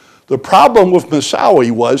 The problem with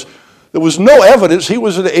Moussaoui was there was no evidence he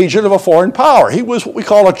was an agent of a foreign power. He was what we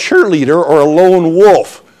call a cheerleader or a lone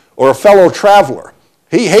wolf or a fellow traveler.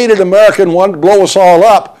 He hated America and wanted to blow us all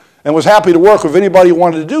up and was happy to work with anybody who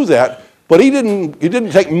wanted to do that, but he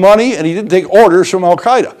didn't take money and he didn't take orders from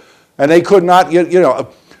al-Qaeda. And they could not get,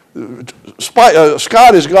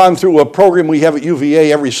 Scot has gone through a program we have at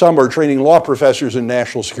UVA every summer training law professors in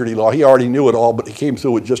national security law. He already knew it all, but he came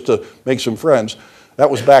through it just to make some friends.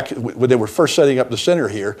 That was back when they were first setting up the center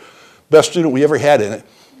here. Best student we ever had in it.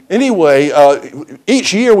 Anyway,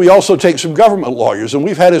 each year we also take some government lawyers, and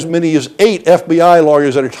we've had as many as 8 FBI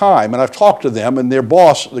lawyers at a time, and I've talked to them, and their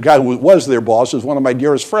boss, the guy who was their boss, is one of my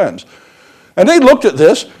dearest friends. And they looked at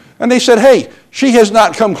this, and they said, hey, she has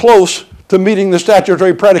not come close to meeting the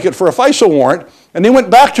statutory predicate for a FISA warrant. And they went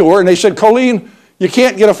back to her, and they said, Colleen, you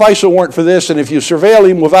can't get a FISA warrant for this, and if you surveil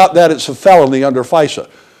him without that, it's a felony under FISA.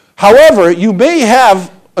 However, you may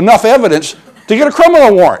have enough evidence to get a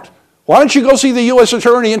criminal warrant. Why don't you go see the U.S.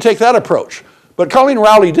 attorney and take that approach? But Colleen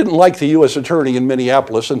Rowley didn't like the U.S. attorney in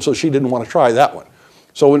Minneapolis, and so she didn't want to try that one.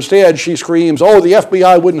 So instead, she screams, oh, the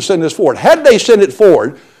FBI wouldn't send this forward. Had they sent it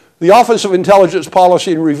forward, the Office of Intelligence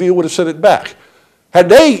Policy and Review would have sent it back. Had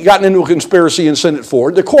they gotten into a conspiracy and sent it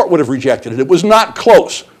forward, the court would have rejected it. It was not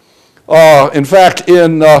close. In fact,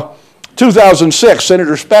 in 2006,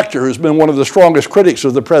 Senator Specter, who's been one of the strongest critics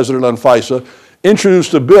of the president on FISA,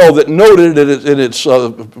 introduced a bill that noted in its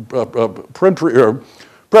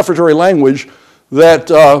prefatory language that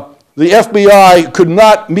the FBI could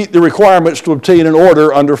not meet the requirements to obtain an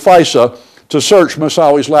order under FISA to search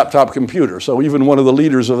Moussaoui's laptop computer. So even one of the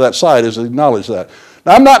leaders of that side has acknowledged that.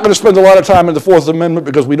 Now, I'm not going to spend a lot of time on the Fourth Amendment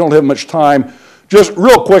because we don't have much time. Just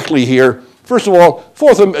real quickly here, First of all,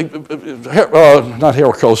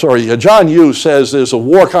 John Hughes says there's a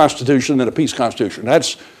war constitution and a peace constitution.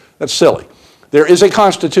 That's silly. There is a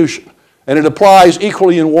constitution, and it applies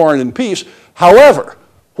equally in war and in peace. However,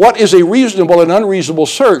 what is a reasonable and unreasonable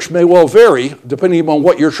search may well vary depending on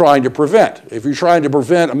what you're trying to prevent. If you're trying to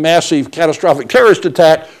prevent a massive catastrophic terrorist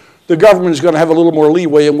attack, the government is going to have a little more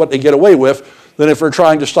leeway in what they get away with than if they're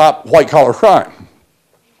trying to stop white-collar crime.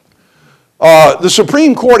 The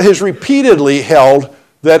Supreme Court has repeatedly held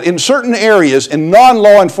that in certain areas, in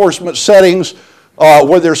non-law enforcement settings,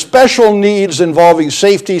 where there's special needs involving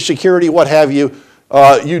safety, security, what have you,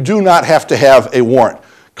 you do not have to have a warrant.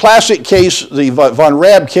 Classic case, the Von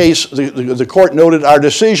Raab case, the court noted, our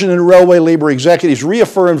decision in railway labor executives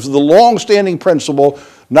reaffirms the long-standing principle,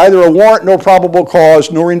 neither a warrant nor probable cause,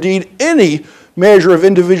 nor indeed any measure of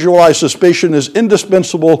individualized suspicion is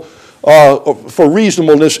indispensable for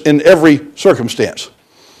reasonableness in every circumstance.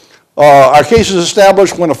 Our case is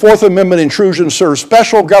established when a Fourth Amendment intrusion serves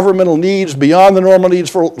special governmental needs beyond the normal needs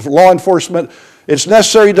for law enforcement. It's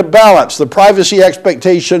necessary to balance the privacy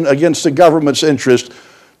expectation against the government's interest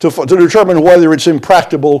to determine whether it's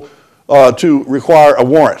impracticable to require a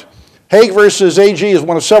warrant. Hague versus AG is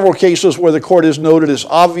one of several cases where the court has noted it's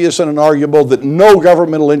obvious and inarguable that no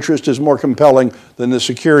governmental interest is more compelling than the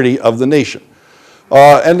security of the nation.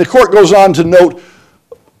 And the court goes on to note,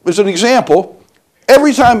 as an example,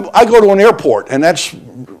 every time I go to an airport, and that's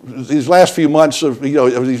these last few months of,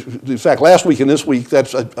 in fact, last week and this week,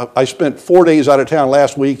 I spent 4 days out of town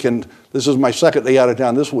last week, and this is my second day out of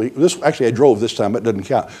town this week. Actually, I drove this time, it doesn't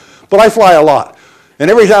count. But I fly a lot. And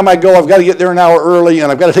every time I go, I've got to get there an hour early,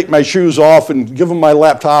 and I've got to take my shoes off and give them my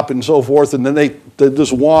laptop and so forth, and then they did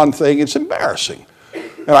this wand thing. It's embarrassing.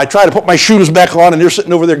 And I try to put my shoes back on, and they're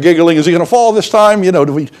sitting over there giggling. Is he going to fall this time? Do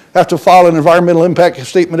we have to file an environmental impact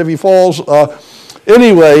statement if he falls? But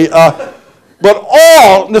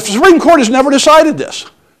the Supreme Court has never decided this.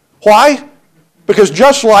 Why? Because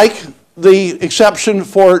just like the exception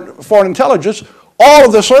for foreign intelligence, all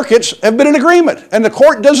of the circuits have been in agreement, and the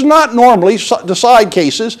court does not normally decide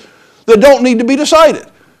cases that don't need to be decided.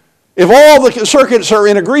 If all the circuits are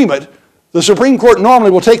in agreement, the Supreme Court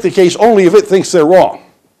normally will take the case only if it thinks they're wrong.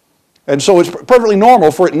 And so it's perfectly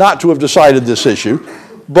normal for it not to have decided this issue.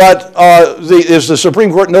 But as the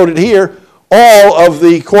Supreme Court noted here, all of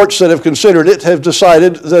the courts that have considered it have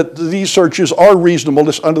decided that these searches are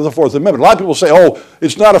reasonable under the Fourth Amendment. A lot of people say, oh,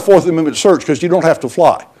 it's not a Fourth Amendment search because you don't have to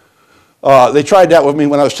fly. They tried that with me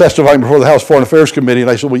when I was testifying before the House Foreign Affairs Committee, and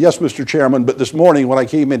I said, well, yes, Mr. Chairman, but this morning when I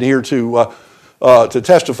came in here to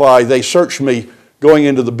testify, they searched me going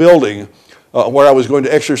into the building where I was going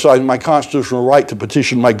to exercise my constitutional right to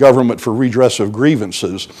petition my government for redress of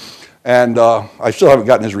grievances. And I still haven't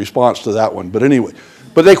gotten his response to that one, but anyway.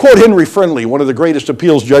 But they quote Henry Friendly, one of the greatest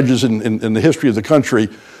appeals judges in the history of the country,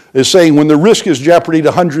 is saying, when the risk is jeopardy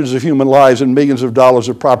to hundreds of human lives and millions of dollars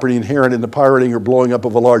of property inherent in the pirating or blowing up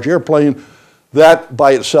of a large airplane, that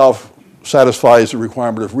by itself satisfies the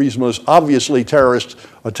requirement of reasonableness. Obviously, terrorist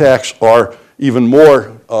attacks are even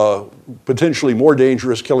more, potentially more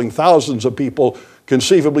dangerous, killing thousands of people,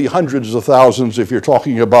 conceivably hundreds of thousands if you're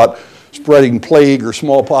talking about spreading plague or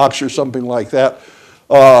smallpox or something like that.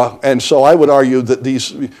 And so I would argue that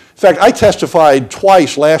in fact, I testified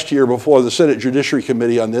twice last year before the Senate Judiciary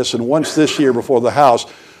Committee on this, and once this year before the House.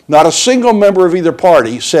 Not a single member of either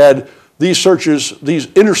party said these searches, these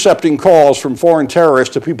intercepting calls from foreign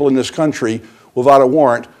terrorists to people in this country without a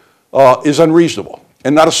warrant is unreasonable.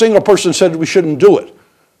 And not a single person said we shouldn't do it.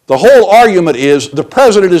 The whole argument is the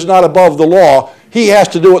president is not above the law. He has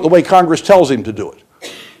to do it the way Congress tells him to do it.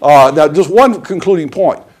 Now, just one concluding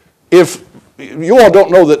point. If you all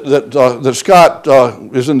don't know that Scot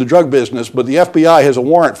is in the drug business, but the FBI has a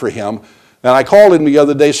warrant for him. And I called him the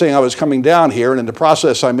other day saying I was coming down here, and in the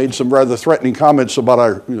process I made some rather threatening comments about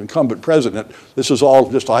our incumbent president. This is all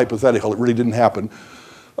just a hypothetical. It really didn't happen.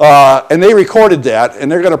 And they recorded that,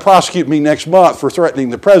 and they're going to prosecute me next month for threatening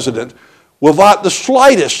the president without the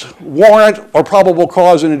slightest warrant or probable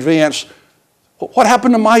cause in advance. What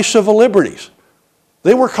happened to my civil liberties?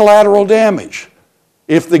 They were collateral damage.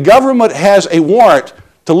 If the government has a warrant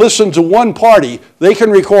to listen to one party, they can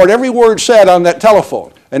record every word said on that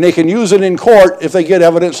telephone, and they can use it in court if they get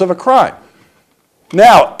evidence of a crime.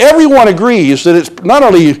 Now, everyone agrees that it's not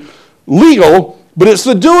only legal, but it's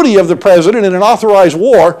the duty of the president in an authorized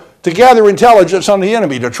war to gather intelligence on the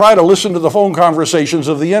enemy, to try to listen to the phone conversations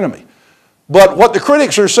of the enemy. But what the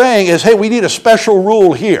critics are saying is, hey, we need a special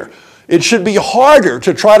rule here. It should be harder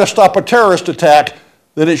to try to stop a terrorist attack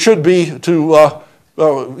than it should be to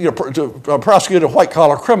prosecute a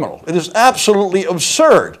white-collar criminal. It is absolutely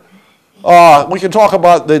absurd We can talk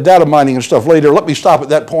about the data mining and stuff later. Let me stop at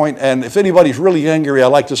that point, and if anybody's really angry, I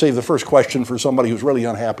like to save the first question for somebody who's really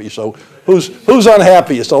unhappy. So who's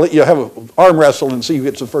unhappiest? I'll let you have an arm wrestle and see who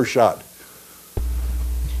gets the first shot.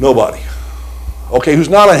 Nobody. Okay, who's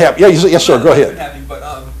not unhappy? Yeah, yes, sir, go ahead. Unhappy, but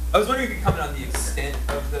I was wondering if you could comment on the extent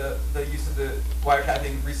of the use of the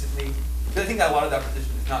wiretapping recently. Because I think that a lot of that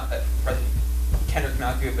position is not that the president can or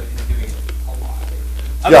cannot do it, but he's doing it a lot.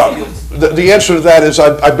 Yeah, the answer to that is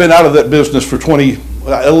I've been out of that business for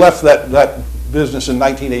I left that business in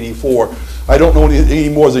 1984. I don't know any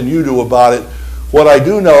more than you do about it. What I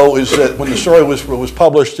do know is that when the story was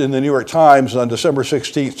published in the New York Times on December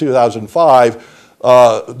 16th, 2005,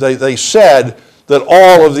 they said that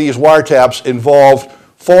all of these wiretaps involved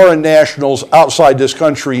foreign nationals outside this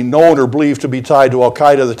country known or believed to be tied to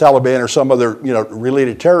Al-Qaeda, the Taliban, or some other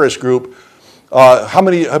related terrorist group. How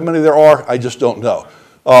many there are, I just don't know.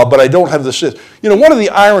 But I don't have the, one of the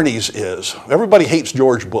ironies is, everybody hates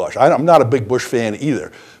George Bush. I'm not a big Bush fan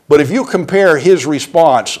either. But if you compare his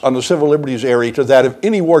response on the civil liberties area to that of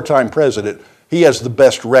any wartime president, he has the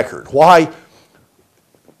best record. Why?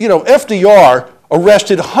 FDR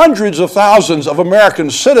arrested hundreds of thousands of American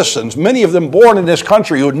citizens, many of them born in this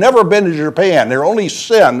country, who had never been to Japan. Their only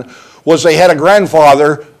sin was they had a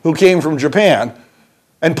grandfather who came from Japan,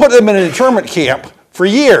 and put them in an internment camp for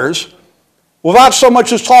years without so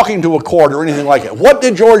much as talking to a court or anything like that. What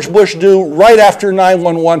did George Bush do right after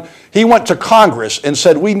 9/11? He went to Congress and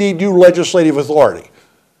said, we need new legislative authority.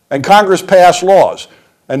 And Congress passed laws.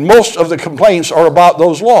 And most of the complaints are about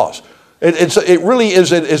those laws. It really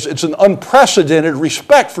is, it's an unprecedented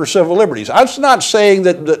respect for civil liberties. I'm not saying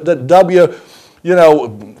that W,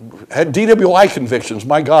 had DWI convictions.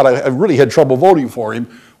 My God, I really had trouble voting for him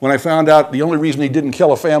when I found out the only reason he didn't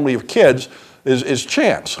kill a family of kids is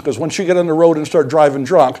chance. Because once you get on the road and start driving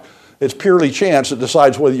drunk, it's purely chance that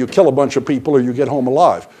decides whether you kill a bunch of people or you get home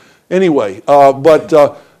alive. Anyway, I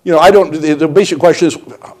don't, the basic question is,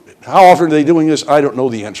 how often are they doing this? I don't know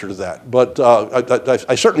the answer to that. But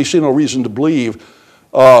I certainly see no reason to believe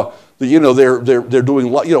that, they're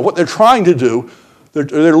doing, what they're trying to do.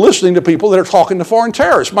 They're listening to people that are talking to foreign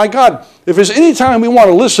terrorists. My God, if there's any time we want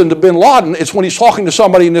to listen to bin Laden, it's when he's talking to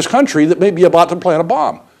somebody in this country that may be about to plant a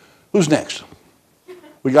bomb. Who's next?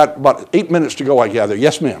 We got about 8 minutes to go, I gather.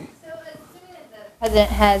 Yes, ma'am. So assuming that the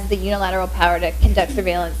president has the unilateral power to conduct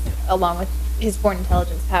surveillance along with his foreign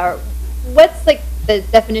intelligence power, what's the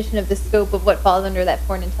definition of the scope of what falls under that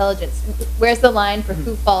foreign intelligence? Where's the line for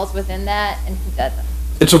who falls within that and who doesn't?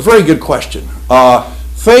 It's a very good question.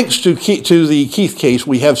 Thanks to the Keith case,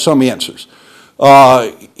 we have some answers.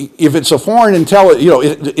 If it's a foreign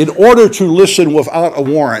intelligence, in order to listen without a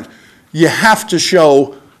warrant, you have to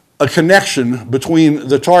show a connection between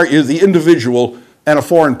the individual and a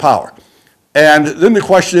foreign power. And then the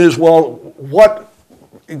question is, well,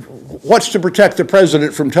 what's to protect the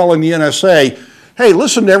president from telling the NSA, hey,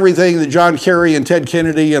 listen to everything that John Kerry and Ted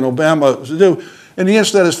Kennedy and Obama do? And the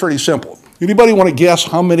answer to that is pretty simple. Anybody want to guess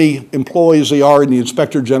how many employees there are in the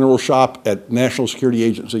Inspector General shop at National Security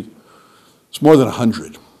Agency? It's more than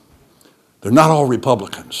 100. They're not all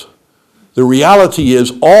Republicans. The reality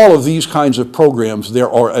is all of these kinds of programs, there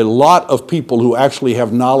are a lot of people who actually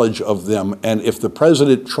have knowledge of them, and if the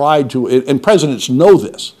president tried to, and presidents know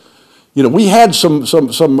this, we had some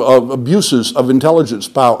abuses of intelligence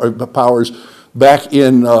powers back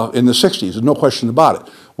in the 60s, there's no question about it.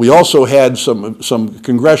 We also had some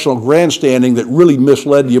congressional grandstanding that really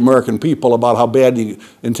misled the American people about how bad the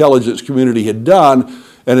intelligence community had done,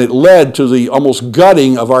 and it led to the almost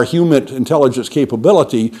gutting of our human intelligence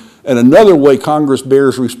capability. And another way Congress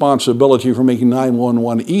bears responsibility for making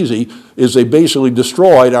 9/11 easy is they basically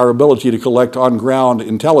destroyed our ability to collect on-ground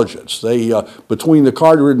intelligence. They, between the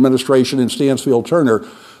Carter administration and Stansfield Turner,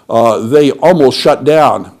 they almost shut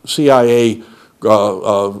down CIA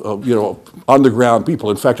on-the-ground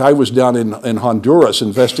people. In fact, I was down in Honduras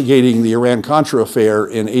investigating the Iran-Contra affair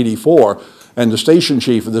in '84, and the station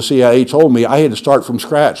chief of the CIA told me I had to start from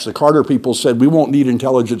scratch. The Carter people said, we won't need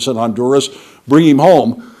intelligence in Honduras, bring him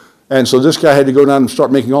home. And so this guy had to go down and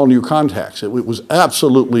start making all new contacts. It was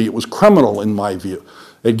criminal in my view.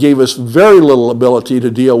 It gave us very little ability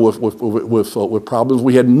to deal with problems.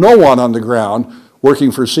 We had no one on the ground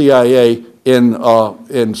working for CIA in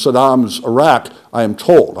Saddam's Iraq, I am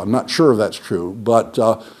told. I'm not sure if that's true, but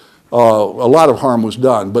a lot of harm was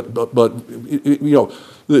done. But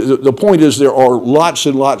the point is there are lots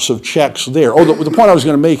and lots of checks there. Oh, the point I was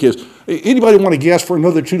going to make is, anybody want to guess for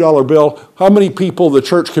another $2 bill, how many people the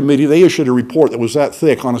church committee, they issued a report that was that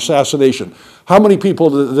thick on assassination. How many people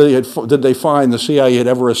did they find the CIA had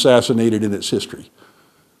ever assassinated in its history?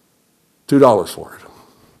 $2 for it.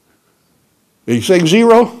 Are you saying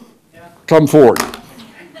zero? Yeah. Come forward.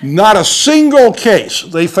 Not a single case.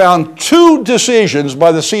 They found 2 decisions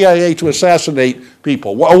by the CIA to assassinate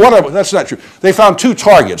people. Whatever, that's not true. They found 2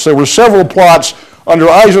 targets. There were several plots under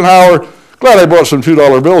Eisenhower. Glad I brought some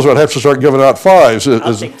 $2 bills. I'd have to start giving out 5s.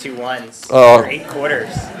 I'll take 2 ones or 8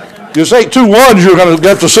 quarters. You say 2 ones, you're going to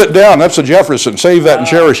have to sit down. That's a Jefferson. Save that and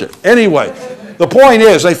cherish it. Anyway, the point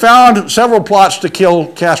is they found several plots to kill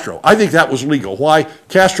Castro. I think that was legal. Why?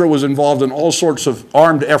 Castro was involved in all sorts of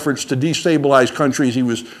armed efforts to destabilize countries. He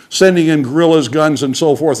was sending in guerrillas, guns, and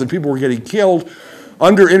so forth, and people were getting killed.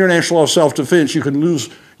 Under international law of self-defense, you can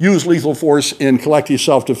use lethal force in collective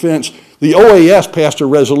self-defense. The OAS passed a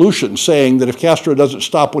resolution saying that if Castro doesn't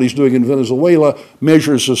stop what he's doing in Venezuela,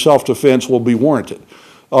 measures of self-defense will be warranted.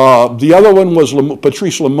 The other one was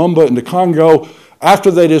Patrice Lumumba in the Congo.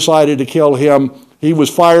 After they decided to kill him, he was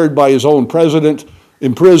fired by his own president,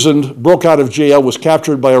 imprisoned, broke out of jail, was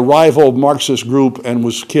captured by a rival Marxist group, and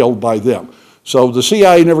was killed by them. So the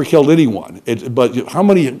CIA never killed anyone. But how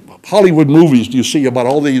many Hollywood movies do you see about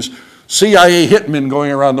all these CIA hitmen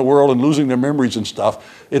going around the world and losing their memories and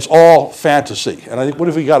stuff? It's all fantasy. And I think, what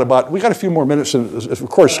have we got about? We got a few more minutes, and of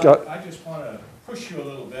course, Scott. I just want to push you a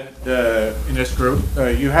little bit in this group.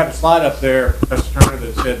 You had a slide up there, Professor Turner,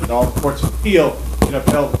 that said that all the courts of appeal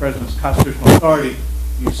upheld the president's constitutional authority.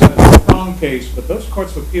 You said the Tron case, but those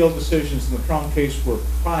courts of appeal decisions in the Tron case were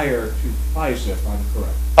prior to FISA, if I'm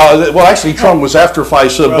correct. Well, actually, Trump was after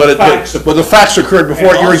FISA, but the facts occurred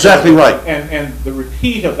before it. You're exactly right. And the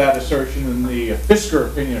repeat of that assertion in the Fisker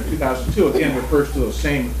opinion of 2002 again refers to those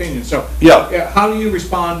same opinions. So, how do you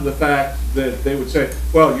respond to the fact that they would say,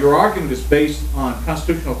 well, your argument is based on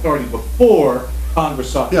constitutional authority before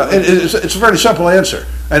Congress sought? Yeah, it's a very simple answer.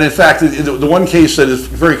 And in fact, the one case that is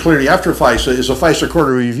very clearly after FISA is a FISA Court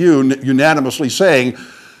of Review unanimously saying,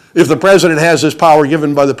 if the president has this power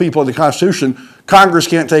given by the people in the Constitution, Congress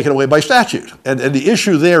can't take it away by statute. And the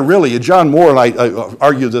issue there really, and John Moore and I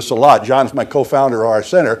argue this a lot, John's my co-founder of our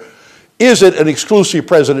center, is it an exclusive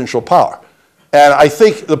presidential power? And I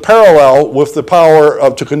think the parallel with the power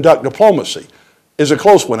to conduct diplomacy is a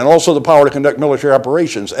close one, and also the power to conduct military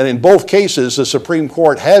operations. And in both cases, the Supreme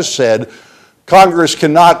Court has said Congress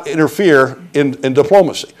cannot interfere in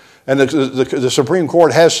diplomacy. And the Supreme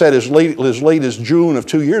Court has said as late as June of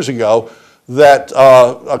 2 years ago that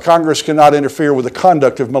Congress cannot interfere with the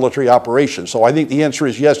conduct of military operations. So I think the answer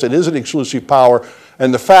is yes, it is an exclusive power.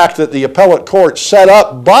 And the fact that the appellate court set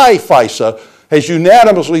up by FISA has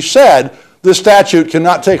unanimously said this statute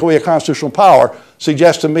cannot take away a constitutional power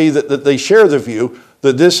suggests to me that they share the view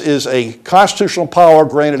that this is a constitutional power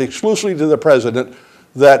granted exclusively to the president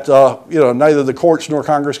that neither the courts nor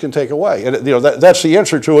Congress can take away. And that's the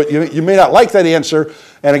answer to it. You may not like that answer,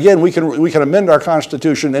 and again, we can amend our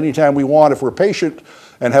Constitution anytime we want if we're patient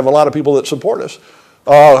and have a lot of people that support us.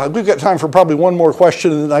 We've got time for probably one more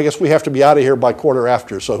question, and then I guess we have to be out of here by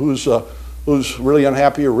 1:15. So who's really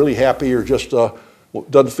unhappy or really happy or just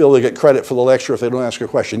doesn't feel they get credit for the lecture if they don't ask a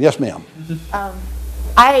question? Yes, ma'am.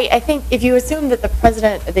 I think if you assume that the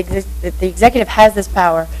president, that the executive has this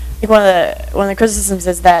power, I think one of the criticisms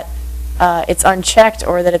is that it's unchecked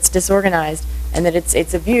or that it's disorganized and that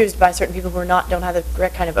it's abused by certain people who don't have the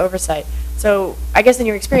correct kind of oversight. So I guess in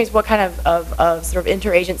your experience, what kind of sort of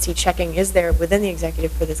interagency checking is there within the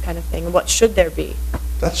executive for this kind of thing, and what should there be?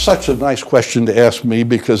 That's such a nice question to ask me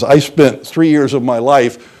because I spent 3 years of my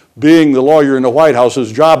life being the lawyer in the White House,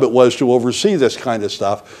 whose job it was to oversee this kind of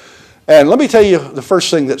stuff. And let me tell you the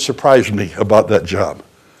first thing that surprised me about that job.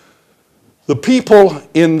 The people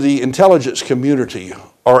in the intelligence community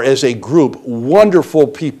are, as a group, wonderful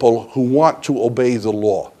people who want to obey the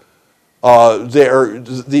law.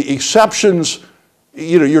 The exceptions,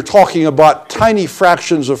 you're talking about tiny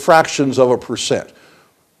fractions of a percent.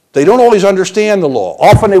 They don't always understand the law.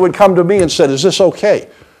 Often they would come to me and say, is this okay?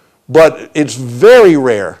 But it's very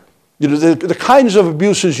rare. The kinds of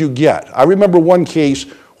abuses you get. I remember one case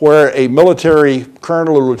where a military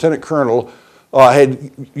colonel or lieutenant colonel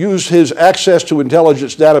had used his access to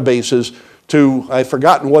intelligence databases to, I've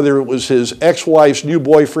forgotten whether it was his ex-wife's new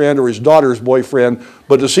boyfriend or his daughter's boyfriend,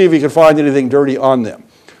 but to see if he could find anything dirty on them.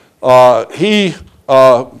 He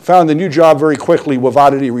found a new job very quickly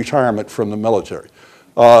without any retirement from the military.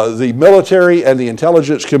 The military and the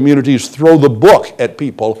intelligence communities throw the book at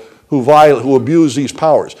people who abuse these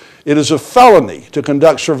powers. It is a felony to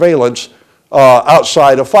conduct surveillance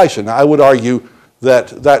outside of FISA. Now, I would argue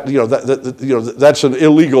that's an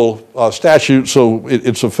illegal statute, so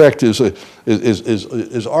its effect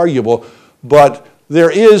is arguable. But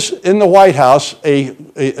there is in the White House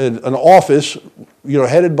an office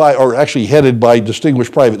headed by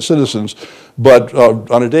distinguished private citizens, but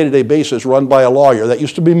on a day-to-day basis run by a lawyer. That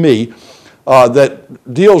used to be me.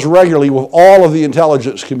 That deals regularly with all of the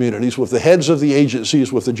intelligence communities, with the heads of the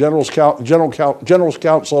agencies, with the General's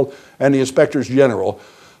Counsel and the Inspectors General.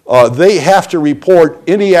 They have to report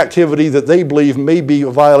any activity that they believe may be a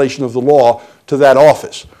violation of the law to that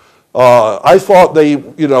office. I thought they,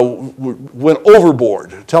 went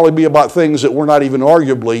overboard, telling me about things that were not even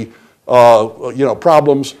arguably,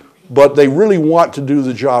 problems, but they really want to do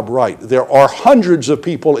the job right. There are hundreds of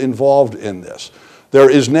people involved in this. There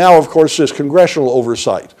is now, of course, this congressional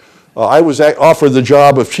oversight. I was offered the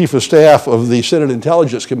job of Chief of Staff of the Senate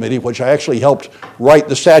Intelligence Committee, which I actually helped write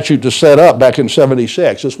the statute to set up back in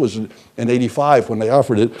 '76. This was in '85 when they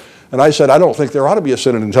offered it. And I said, I don't think there ought to be a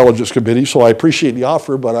Senate Intelligence Committee, so I appreciate the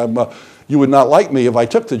offer, but you would not like me if I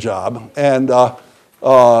took the job. And,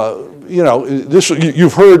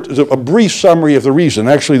 you've heard a brief summary of the reason.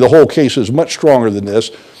 Actually, the whole case is much stronger than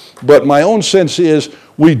this. But my own sense is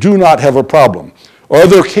we do not have a problem. Are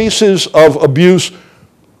there cases of abuse?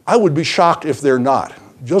 I would be shocked if they're not.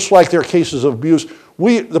 Just like there are cases of abuse,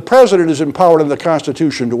 the president is empowered in the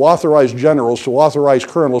Constitution to authorize generals, to authorize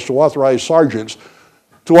colonels, to authorize sergeants,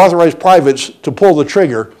 to authorize privates to pull the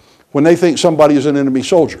trigger when they think somebody is an enemy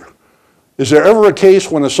soldier. Is there ever a case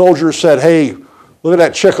when a soldier said, hey, look at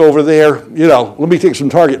that chick over there, let me take some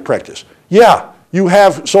target practice? Yeah, you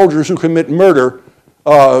have soldiers who commit murder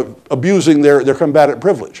abusing their combatant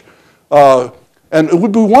privilege. And it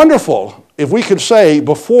would be wonderful if we could say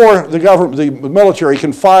before the military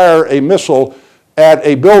can fire a missile at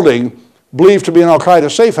a building believed to be an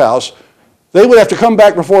al-Qaeda safe house, they would have to come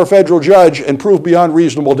back before a federal judge and prove beyond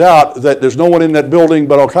reasonable doubt that there's no one in that building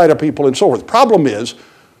but al-Qaeda people and so forth. The problem is,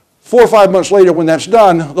 4 or 5 months later when that's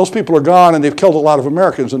done, those people are gone and they've killed a lot of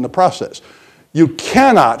Americans in the process. You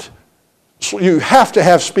have to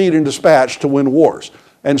have speed and dispatch to win wars.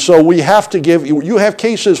 And so we have to you have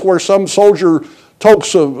cases where some soldier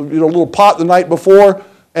tokes a little pot the night before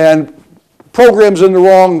and programs in the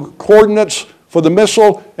wrong coordinates for the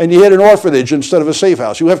missile, and you hit an orphanage instead of a safe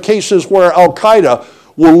house. You have cases where al-Qaeda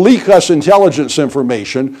will leak us intelligence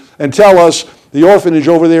information and tell us the orphanage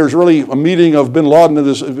over there is really a meeting of bin Laden and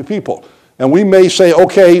his people. And we may say,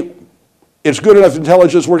 okay, it's good enough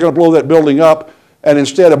intelligence, we're going to blow that building up, and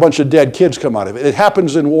instead a bunch of dead kids come out of it. It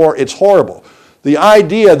happens in war, it's horrible. The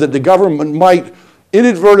idea that the government might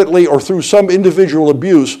inadvertently or through some individual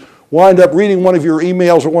abuse wind up reading one of your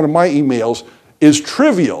emails or one of my emails is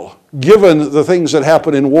trivial given the things that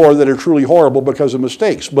happen in war that are truly horrible because of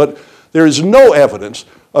mistakes. But there is no evidence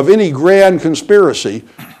of any grand conspiracy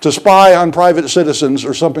to spy on private citizens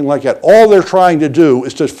or something like that. All they're trying to do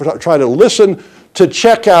is to try to listen to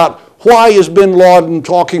check out why is bin Laden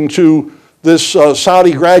talking to this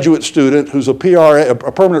Saudi graduate student who's a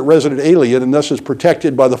permanent resident alien, and thus is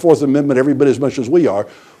protected by the Fourth Amendment every bit as much as we are.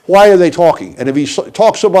 Why are they talking? And if he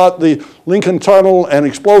talks about the Lincoln Tunnel and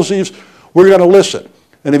explosives, we're going to listen.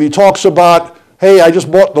 And if he talks about, hey, I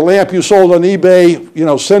just bought the lamp you sold on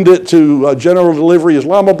eBay, send it to General Delivery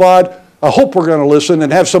Islamabad, I hope we're going to listen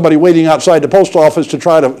and have somebody waiting outside the post office to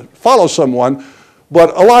try to follow someone.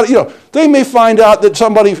 But a lot of, they may find out that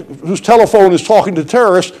somebody whose telephone is talking to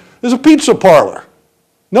terrorists is a pizza parlor.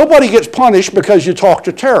 Nobody gets punished because you talk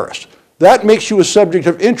to terrorists. That makes you a subject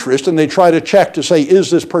of interest, and they try to check to say,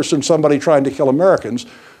 is this person somebody trying to kill Americans?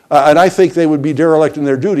 And I think they would be derelict in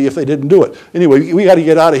their duty if they didn't do it. Anyway, we got to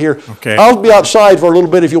get out of here. Okay. I'll be outside for a little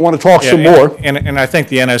bit if you want to talk some more. And I think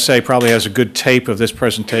the NSA probably has a good tape of this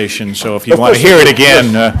presentation, so if you want to hear it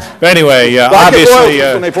again. But anyway, obviously,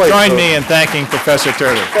 join me in thanking Professor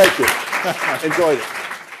Turley. Thank you. Enjoyed it.